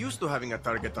nap. I'm used to having a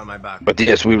target on my back. But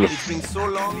yes, we will It's been so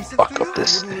long. fuck up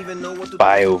this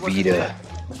Bio Vita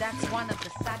That's one of the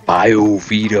saddest.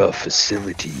 Biovita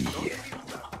facility.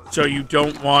 So you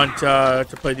don't want to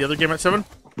play the other game at 7?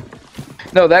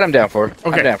 No, that I'm down for.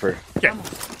 Okay. I'm down for. Okay.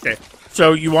 Okay.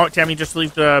 So you want Tammy just to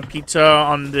leave the pizza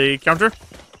on the counter?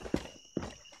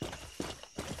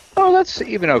 Oh, that's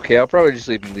even okay. I'll probably just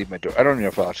leave my door. I don't even know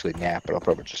if I'll actually nap, but I'll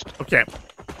probably just. Okay.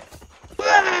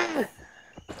 I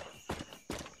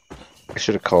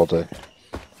should have called a.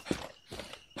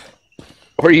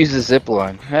 Or use a zip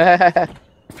line.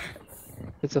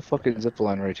 It's a fucking zip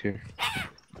line right here.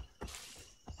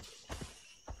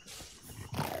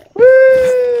 Woo!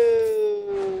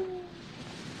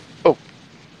 Oh.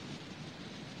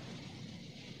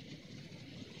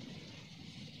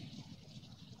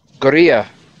 Korea.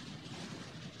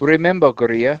 Remember,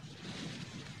 Korea.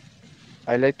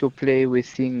 I like to play with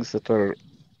things that are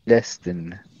less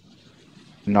than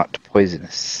not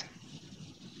poisonous.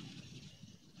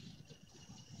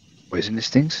 Poisonous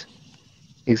things?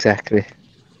 Exactly.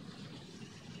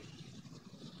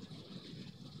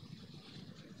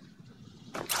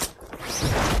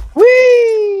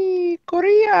 Whee!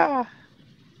 Korea!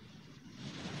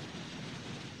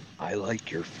 I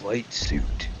like your flight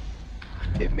suit.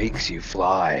 It makes you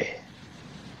fly.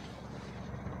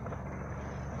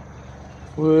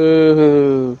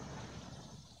 Whoa.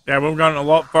 Yeah, we've gone a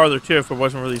lot farther too if it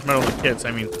wasn't for these metal kits.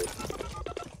 I mean,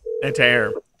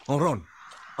 anti-air. Hold on.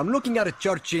 I'm looking at a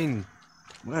church in...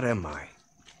 Where am I?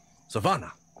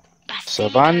 Savannah.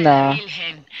 Savannah.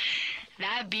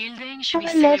 That building should be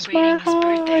I lost my celebrating his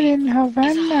heart birthday. in He's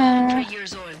Havana. 100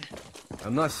 years old.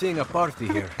 I'm not seeing a party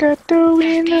here. Got the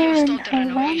winner Castillo in started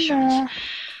renovations. Havana.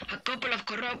 A couple of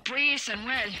corrupt priests and,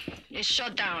 well, it's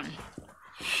shut down.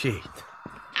 Shit.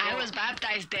 I was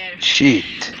baptized there.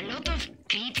 Shit. A lot of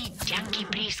creepy, junky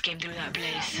priests came through that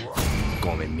place.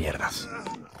 Come mierdas.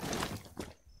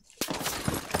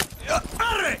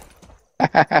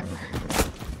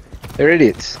 They're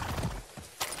idiots.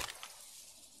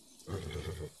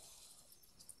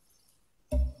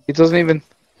 It doesn't even.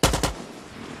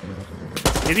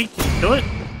 Kitty, can you kill it?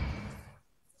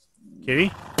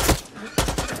 Kitty?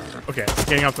 Okay,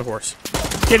 getting off the horse.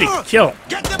 Kitty, kill!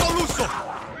 Get them, Oluso!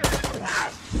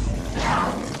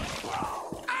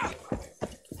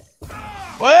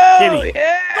 Whoa! Kitty,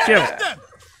 Yeah! kill!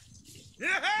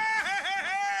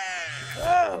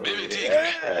 Baby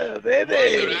Tigre, Yeah, while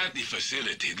baby! you're at the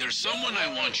facility, there's someone I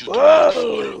want you to look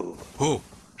for. Who?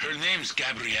 Her name's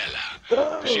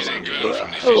Gabriella. She's a girl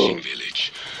from the fishing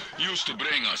village. Used to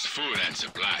bring us food and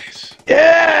supplies.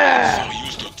 Yeah! So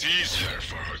used to tease her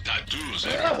for her tattoos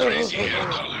and her crazy hair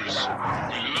colors.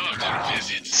 We loved her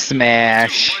visits.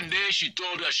 Smash. Till one day she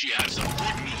told us she had some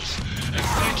good news and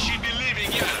said she'd be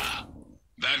leaving Yara.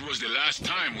 That was the last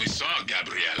time we saw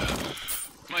Gabriella.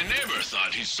 My neighbor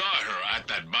thought he saw her at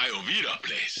that Biovita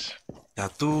place.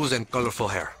 Tattoos and colorful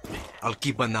hair. I'll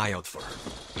keep an eye out for her.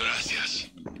 Gracias.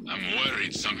 I'm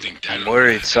worried something I'm terrible.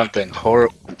 worried something Go,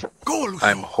 Oluso!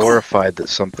 I'm horrified that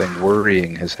something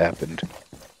worrying has happened.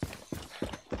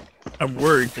 I'm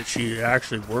worried that she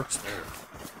actually works there.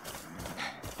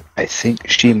 I think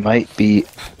she might be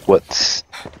what's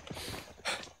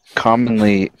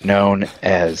commonly known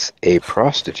as a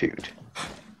prostitute.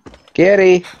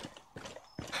 Kitty!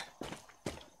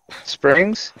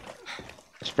 Springs?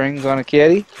 Springs on a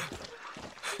kitty?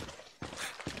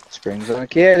 Springs on a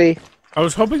kitty. I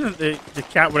was hoping that the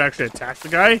cat would actually attack the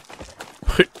guy,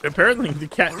 but apparently the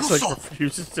cat just like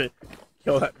refuses to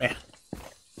kill that man.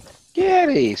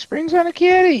 Kitty! Springs on a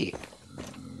kitty!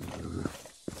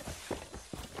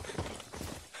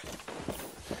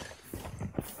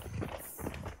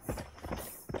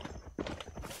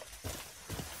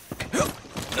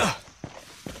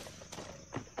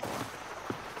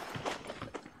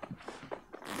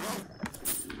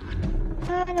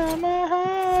 My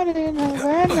heart in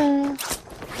Havana.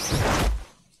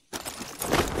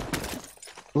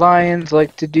 Lions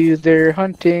like to do their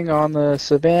hunting on the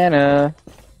savannah.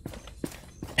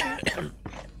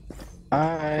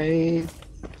 Hey.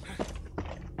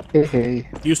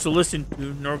 Used to listen to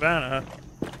Nirvana.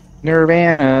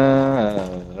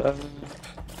 Nirvana.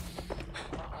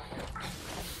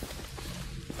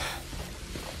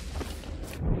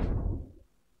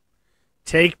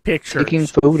 Take pictures. Taking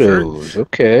photos. Sure.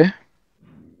 Okay.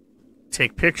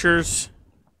 Take pictures.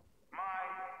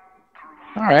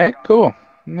 Alright, cool.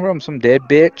 I'm some dead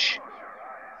bitch.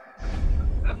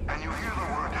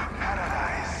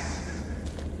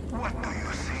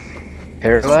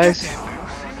 Paralyzed?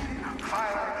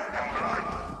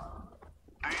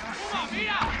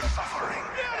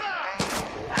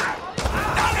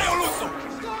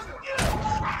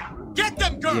 Get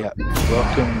them, girl! Yeah.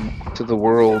 Welcome to the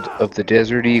world of the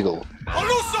Desert Eagle.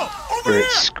 Oluso! where it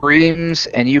screams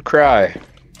and you cry.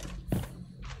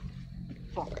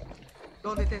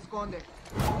 Go get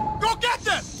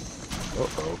them!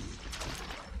 Uh-oh.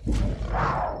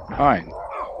 Fine.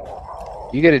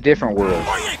 You get a different world.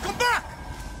 Oye, come back!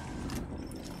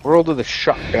 World of the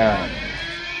shotgun.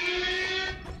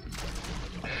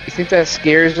 You think that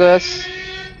scares us?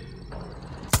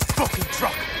 Fucking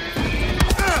truck!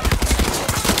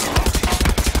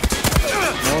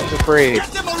 No one's afraid.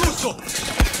 Get them, Aluso!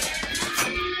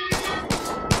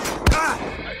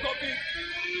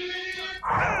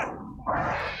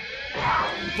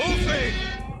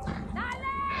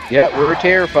 Yeah, we're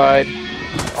terrified.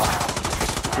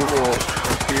 Cool.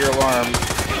 Thanks for your alarm.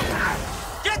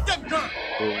 Get them, girl!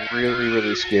 We're really,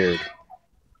 really scared.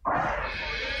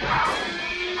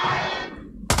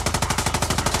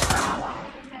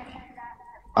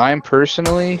 I'm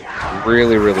personally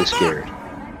really, really scared.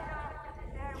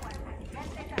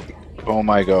 Oh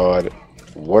my god.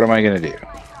 What am I gonna do?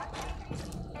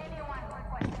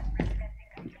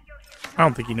 I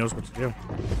don't think he knows what to do.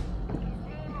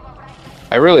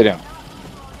 I really don't.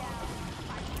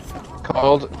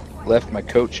 Called, left my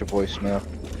coach a voicemail.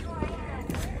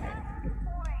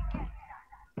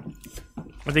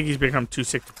 I think he's become too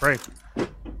sick to pray.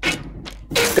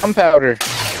 Gunpowder.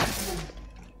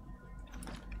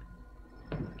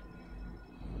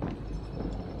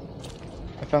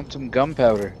 I found some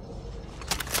gunpowder.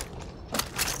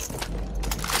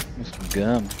 Some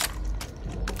gum.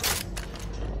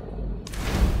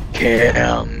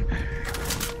 Cam.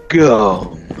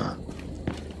 Gum.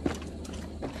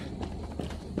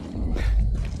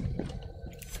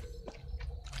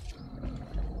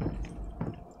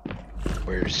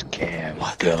 Where's Cam?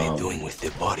 What are they doing with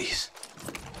their bodies?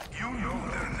 You know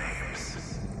their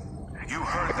names. You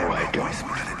heard them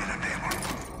whisper at a dinner table,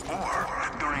 or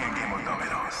during a game of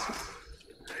dominoes.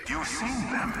 You've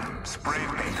seen them spray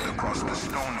painted across the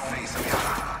stone face of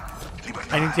Yara.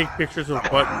 I need to take pictures of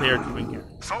what they are doing here.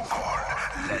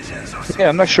 Yeah,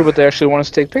 I'm not sure what they actually want us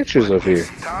to take pictures of here.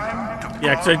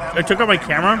 Yeah, because I took out my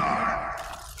camera.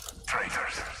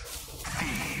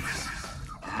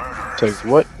 So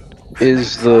what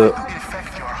is the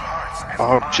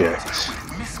object?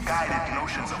 Misguided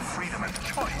notions of freedom and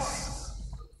choice.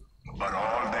 But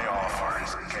all they offer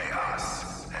is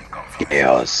chaos and confusion.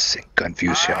 Chaos and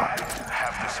confusion.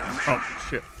 Have the solution. Oh,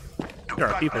 shit. There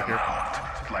are people here.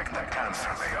 Like the cancer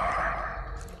they are.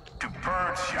 To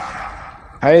purge Yara.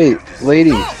 Hey,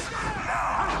 lady.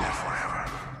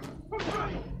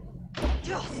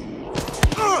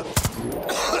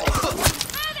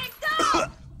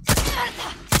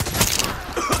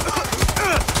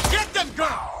 Get them,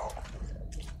 girl!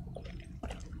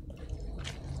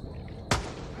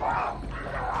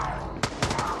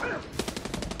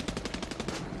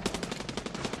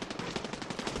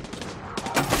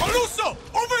 Aluso,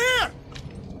 over here!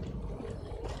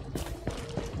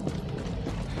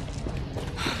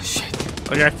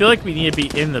 Okay, I feel like we need to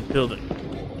be in the building. But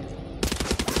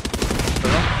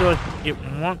I don't feel like it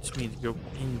wants me to go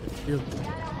in the building.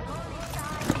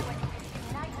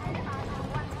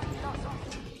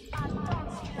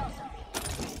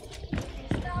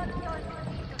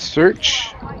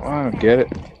 Search? Oh, I don't get it.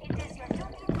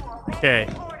 Okay.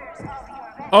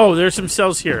 Oh, there's some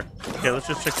cells here. Okay, let's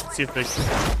just check and see if they...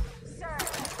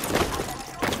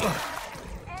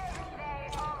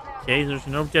 Okay, there's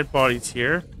no dead bodies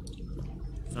here.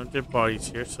 There's no dead bodies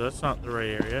here, so that's not the right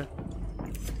area.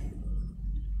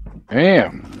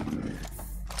 Damn.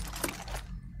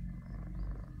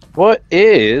 What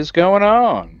is going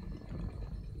on?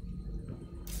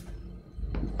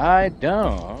 I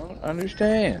don't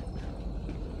understand.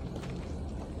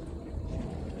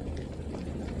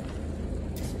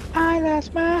 I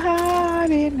lost my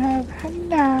heart in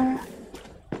Havana.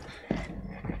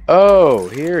 Oh,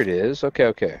 here it is. Okay,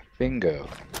 okay. Bingo.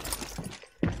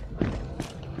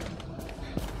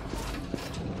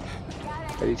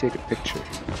 How do you take a picture?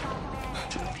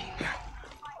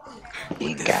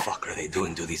 What the fuck are they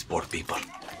doing to these poor people?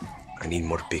 I need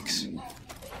more pics.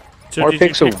 So more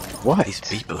pics of what? These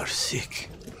people are sick.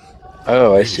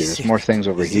 Oh, I Really see. There's sick. more things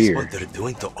over Is this here. what they're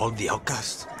doing to all the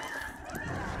outcasts?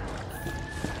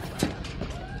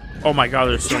 Oh my god,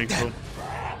 there's so many people.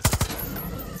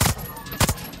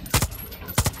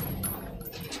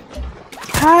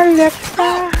 I left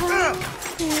my heart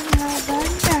in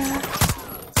Havana.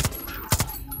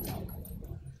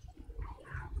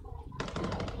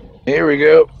 Here we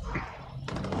go.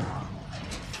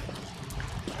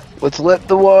 Let's let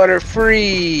the water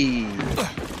free.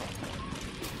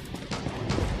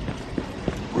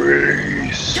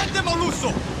 Release Get them,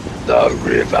 Aluso! the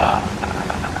river.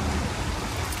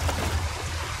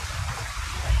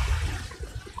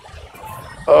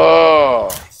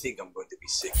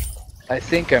 I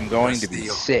think I'm going to be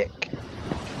sick.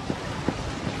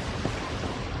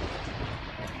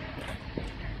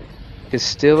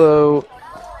 Castillo,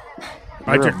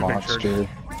 I you're a took the monster. picture.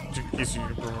 Just in case you were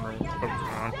wondering what was going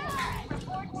on.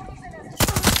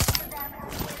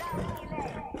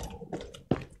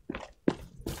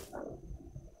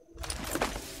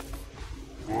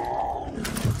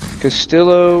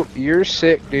 Castillo, you're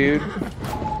sick, dude.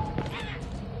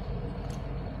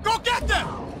 Go get them!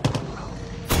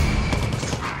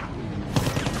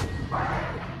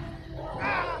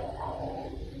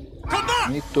 Come back!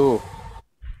 Me too.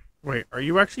 Wait, are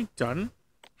you actually done?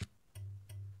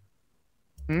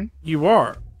 Hmm? You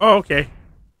are. Oh, okay.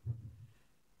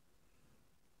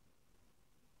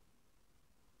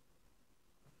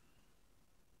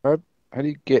 How do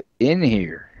you get in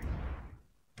here?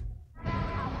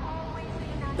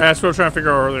 That's what I was trying to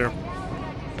figure out earlier.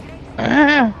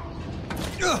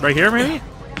 Right here, maybe?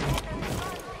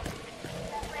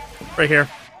 Right here.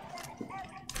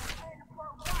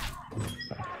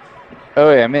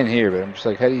 Oh yeah, I'm in here, but I'm just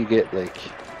like, how do you get like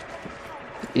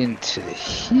into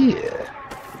here?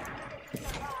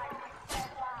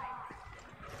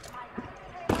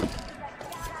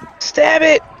 Stab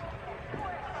it!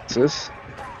 What's this?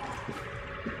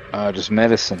 Just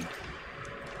medicine.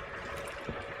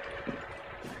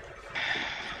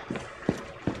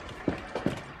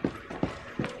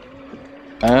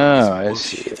 Oh, I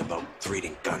see. Bullshit about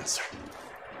treating cancer.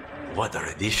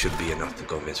 Water, this should be enough to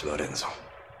convince Lorenzo.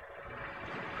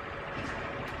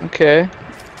 Okay.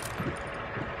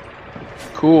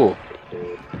 Cool.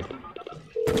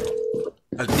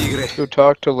 Al Tigre. Go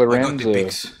talk to I got the Lorenzo.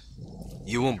 pics.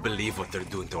 You won't believe what they're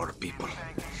doing to our people.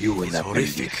 It's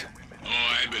horrific. Oh,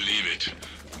 I believe it.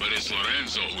 But it's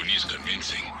Lorenzo who needs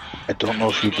convincing. I don't know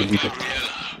if you believe it.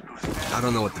 I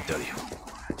don't know what to tell you.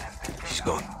 She's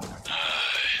gone.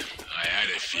 I had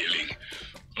a feeling.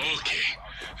 Okay,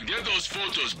 get those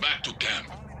photos back to camp.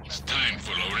 It's time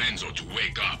for Lorenzo to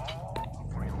wake up.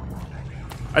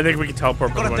 I think we can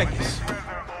teleport, by the way.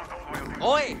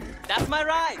 Oi, that's my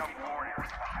ride.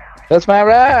 That's my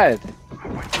ride.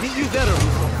 Meet you there,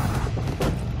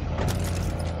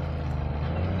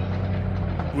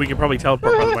 We can probably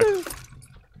teleport, by the way.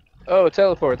 Oh,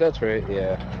 teleport, that's right.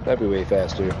 Yeah, that'd be way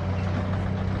faster.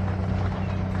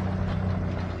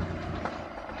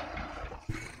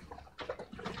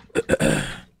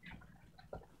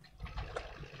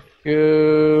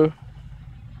 Go.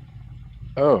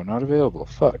 Oh, not available.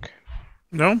 Fuck.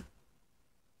 No?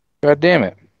 God damn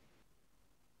it.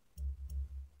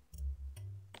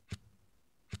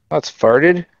 That's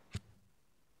farted.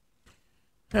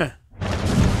 Huh.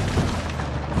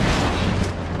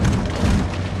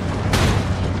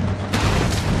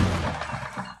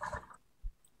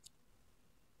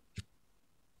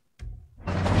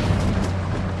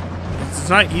 It's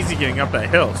not easy getting up that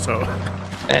hill, so.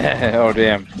 Oh,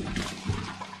 damn.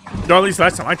 No, at least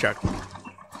last time I checked.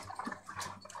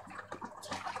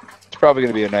 It's probably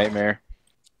going to be a nightmare.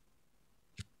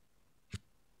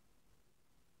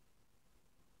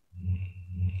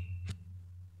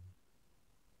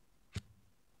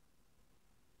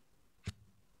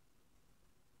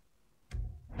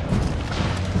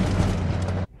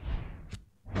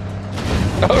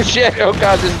 Oh shit! Oh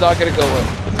god, this is not gonna go well.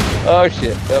 Oh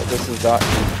shit! Oh, this is not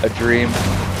a dream.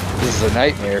 This is a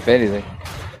nightmare, if anything.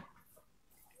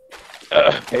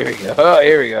 Here we go. Oh,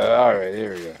 here we go. All right,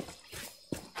 here we go.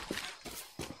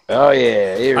 Oh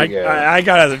yeah, here we go. I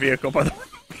got out of the vehicle, by the way.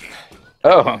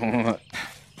 Oh.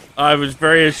 I was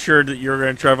very assured that you were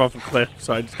going to drive off a cliff,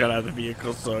 so I just got out of the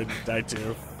vehicle, so I just died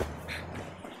too.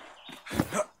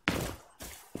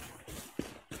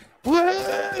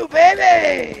 Whoa,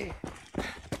 baby!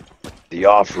 The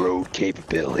off-road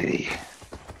capability.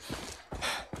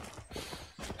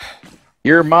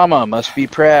 Your mama must be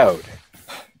proud.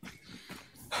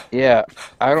 Yeah,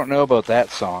 I don't know about that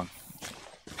song.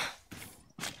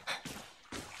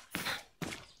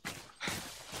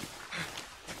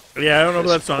 Yeah, I don't know about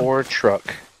that song. Poor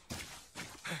truck.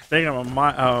 I think I'm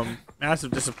a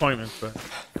massive disappointment, but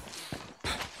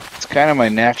It's kind of my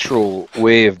natural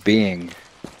way of being.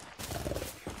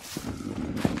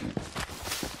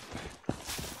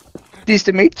 Nice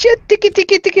to meet you. Tiki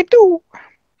tiki tiki doo.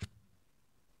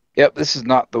 Yep, this is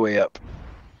not the way up.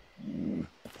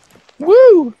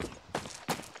 Woo!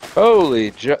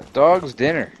 Holy dog's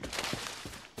dinner.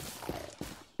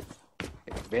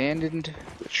 Abandoned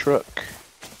the truck.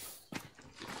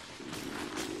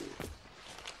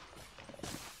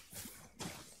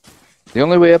 The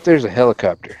only way up there is a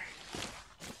helicopter.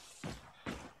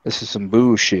 This is some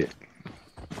bullshit.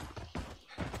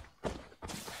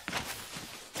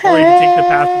 Or you can take the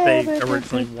path that they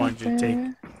originally wanted you to take.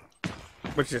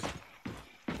 Which is...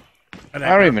 I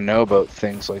don't even know about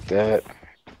things like that.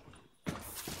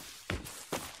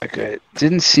 Like, I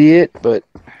didn't see it, but...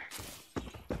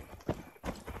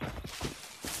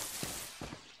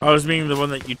 I was meaning the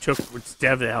one that you took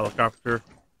instead of the helicopter.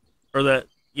 Or that,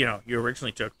 you know, you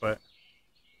originally took, but...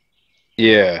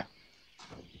 Yeah.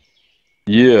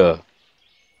 Yeah.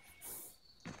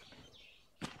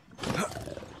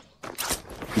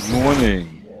 Good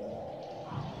morning.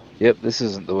 Yep, this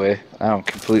isn't the way. I'm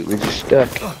completely just stuck.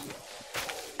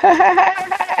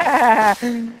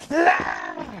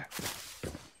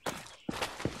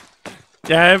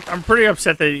 Yeah, I'm pretty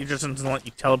upset that he just doesn't let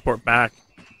you teleport back.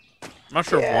 I'm not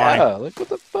sure why. Yeah, like what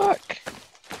the fuck?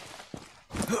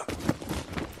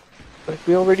 Like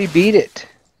we already beat it.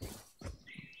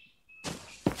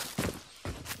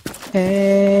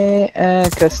 Hey,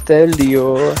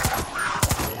 Castellio.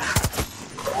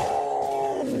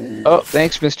 Oh,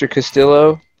 thanks, Mr.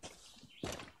 Castillo.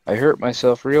 I hurt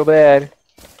myself real bad.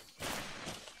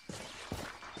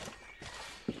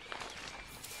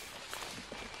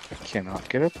 I cannot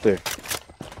get up there.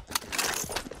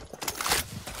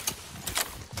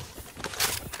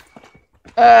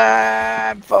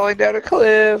 I'm falling down a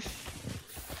cliff.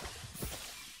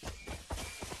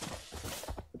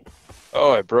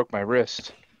 Oh, I broke my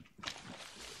wrist.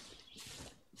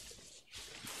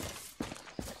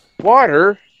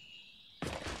 Water?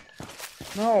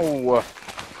 No.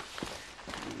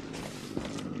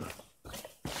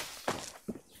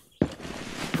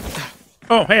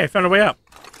 Oh, hey, I found a way up.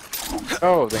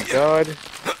 Oh, thank God.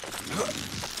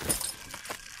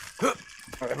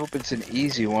 I hope it's an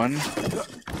easy one.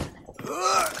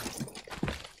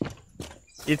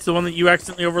 It's the one that you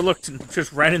accidentally overlooked and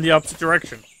just ran in the opposite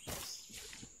direction.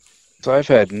 So I've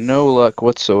had no luck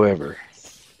whatsoever.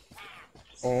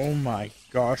 Oh my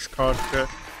gosh, Koshka.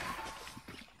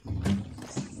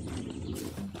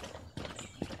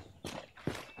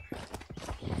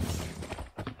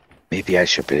 Maybe I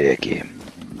should play a game.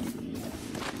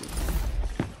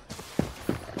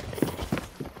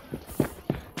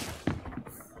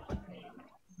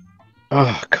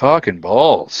 Oh, cock and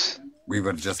balls. We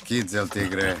were just kids, El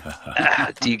Tigre.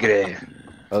 Tigre.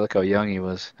 Oh, look how young he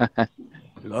was.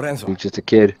 Lorenzo. He was just a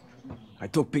kid. I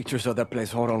took pictures of that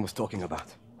place Horon was talking about.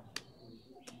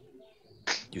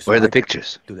 Where are the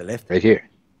pictures? To the left. Right here.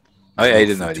 Oh yeah, I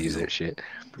didn't know how to use that shit.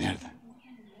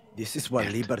 This is where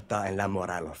Libertad and La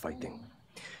Moral are fighting.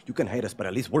 You can hate us, but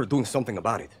at least we're doing something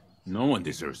about it. No one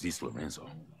deserves this, Lorenzo.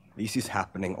 This is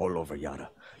happening all over Yara.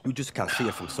 You just can't see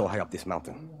it from so high up this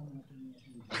mountain.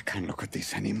 I can't look at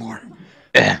this anymore.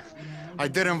 I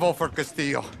didn't vote for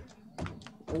Castillo.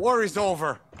 The war is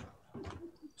over.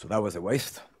 So that was a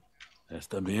waste?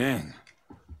 Está bien.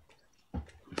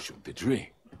 Shoot the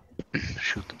tree.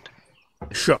 Shoot the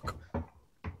tree. Shook.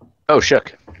 Oh,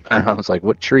 shook. I was like,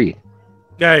 what tree?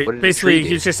 Yeah, What did the basically, tree do?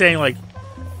 he's just saying, like,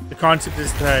 the concept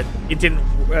is that it didn't...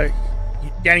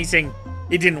 Danny's saying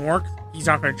it didn't work. He's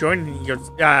not going to join. And he goes,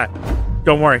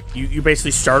 don't worry. You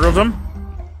basically startled him.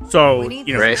 So,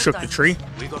 you know, Right. shook the tree.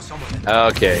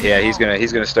 Okay, yeah, he's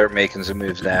gonna start making some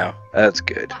moves now. That's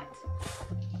good.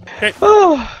 Okay.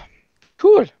 Oh,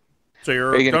 cool. So you're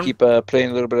Are you gonna done? keep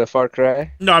playing a little bit of Far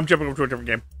Cry? No, I'm jumping over to a different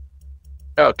game.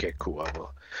 Okay, cool.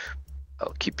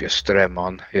 I'll keep your strem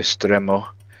on. Your stremo.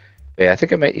 Yeah, I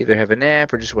think I might either have a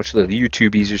nap or just watch little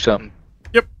YouTubies or something.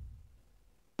 Yep.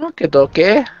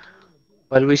 Okay.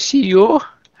 Well, we see you.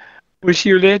 We'll see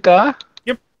you later.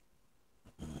 Yep.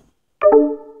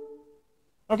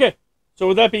 Okay. So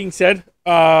with that being said,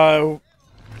 I'm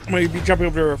going to be jumping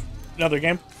over to another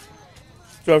game.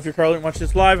 So if you're currently watching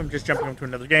this live, I'm just jumping over to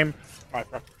another game. Oh, I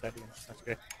forgot that again. That's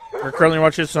okay. If you're currently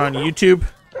watching this on YouTube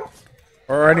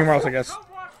or anywhere else, I guess.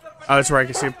 That's where I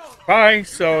can see it. Bye.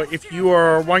 So if you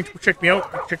are wanting to check me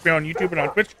out, check me out on YouTube and on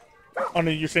Twitch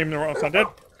under the username The Royal Dead.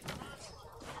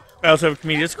 I also have a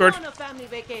community Discord.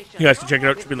 You guys can check it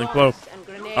out. It should be linked below.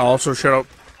 I'll also shout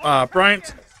out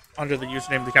Bryant under the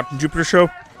username The Captain Jupiter Show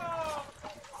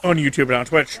on YouTube and on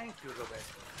Twitch.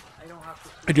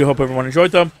 I do hope everyone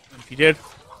enjoyed them. If you did,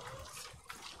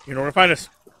 you know where to find us.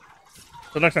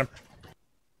 Till next time.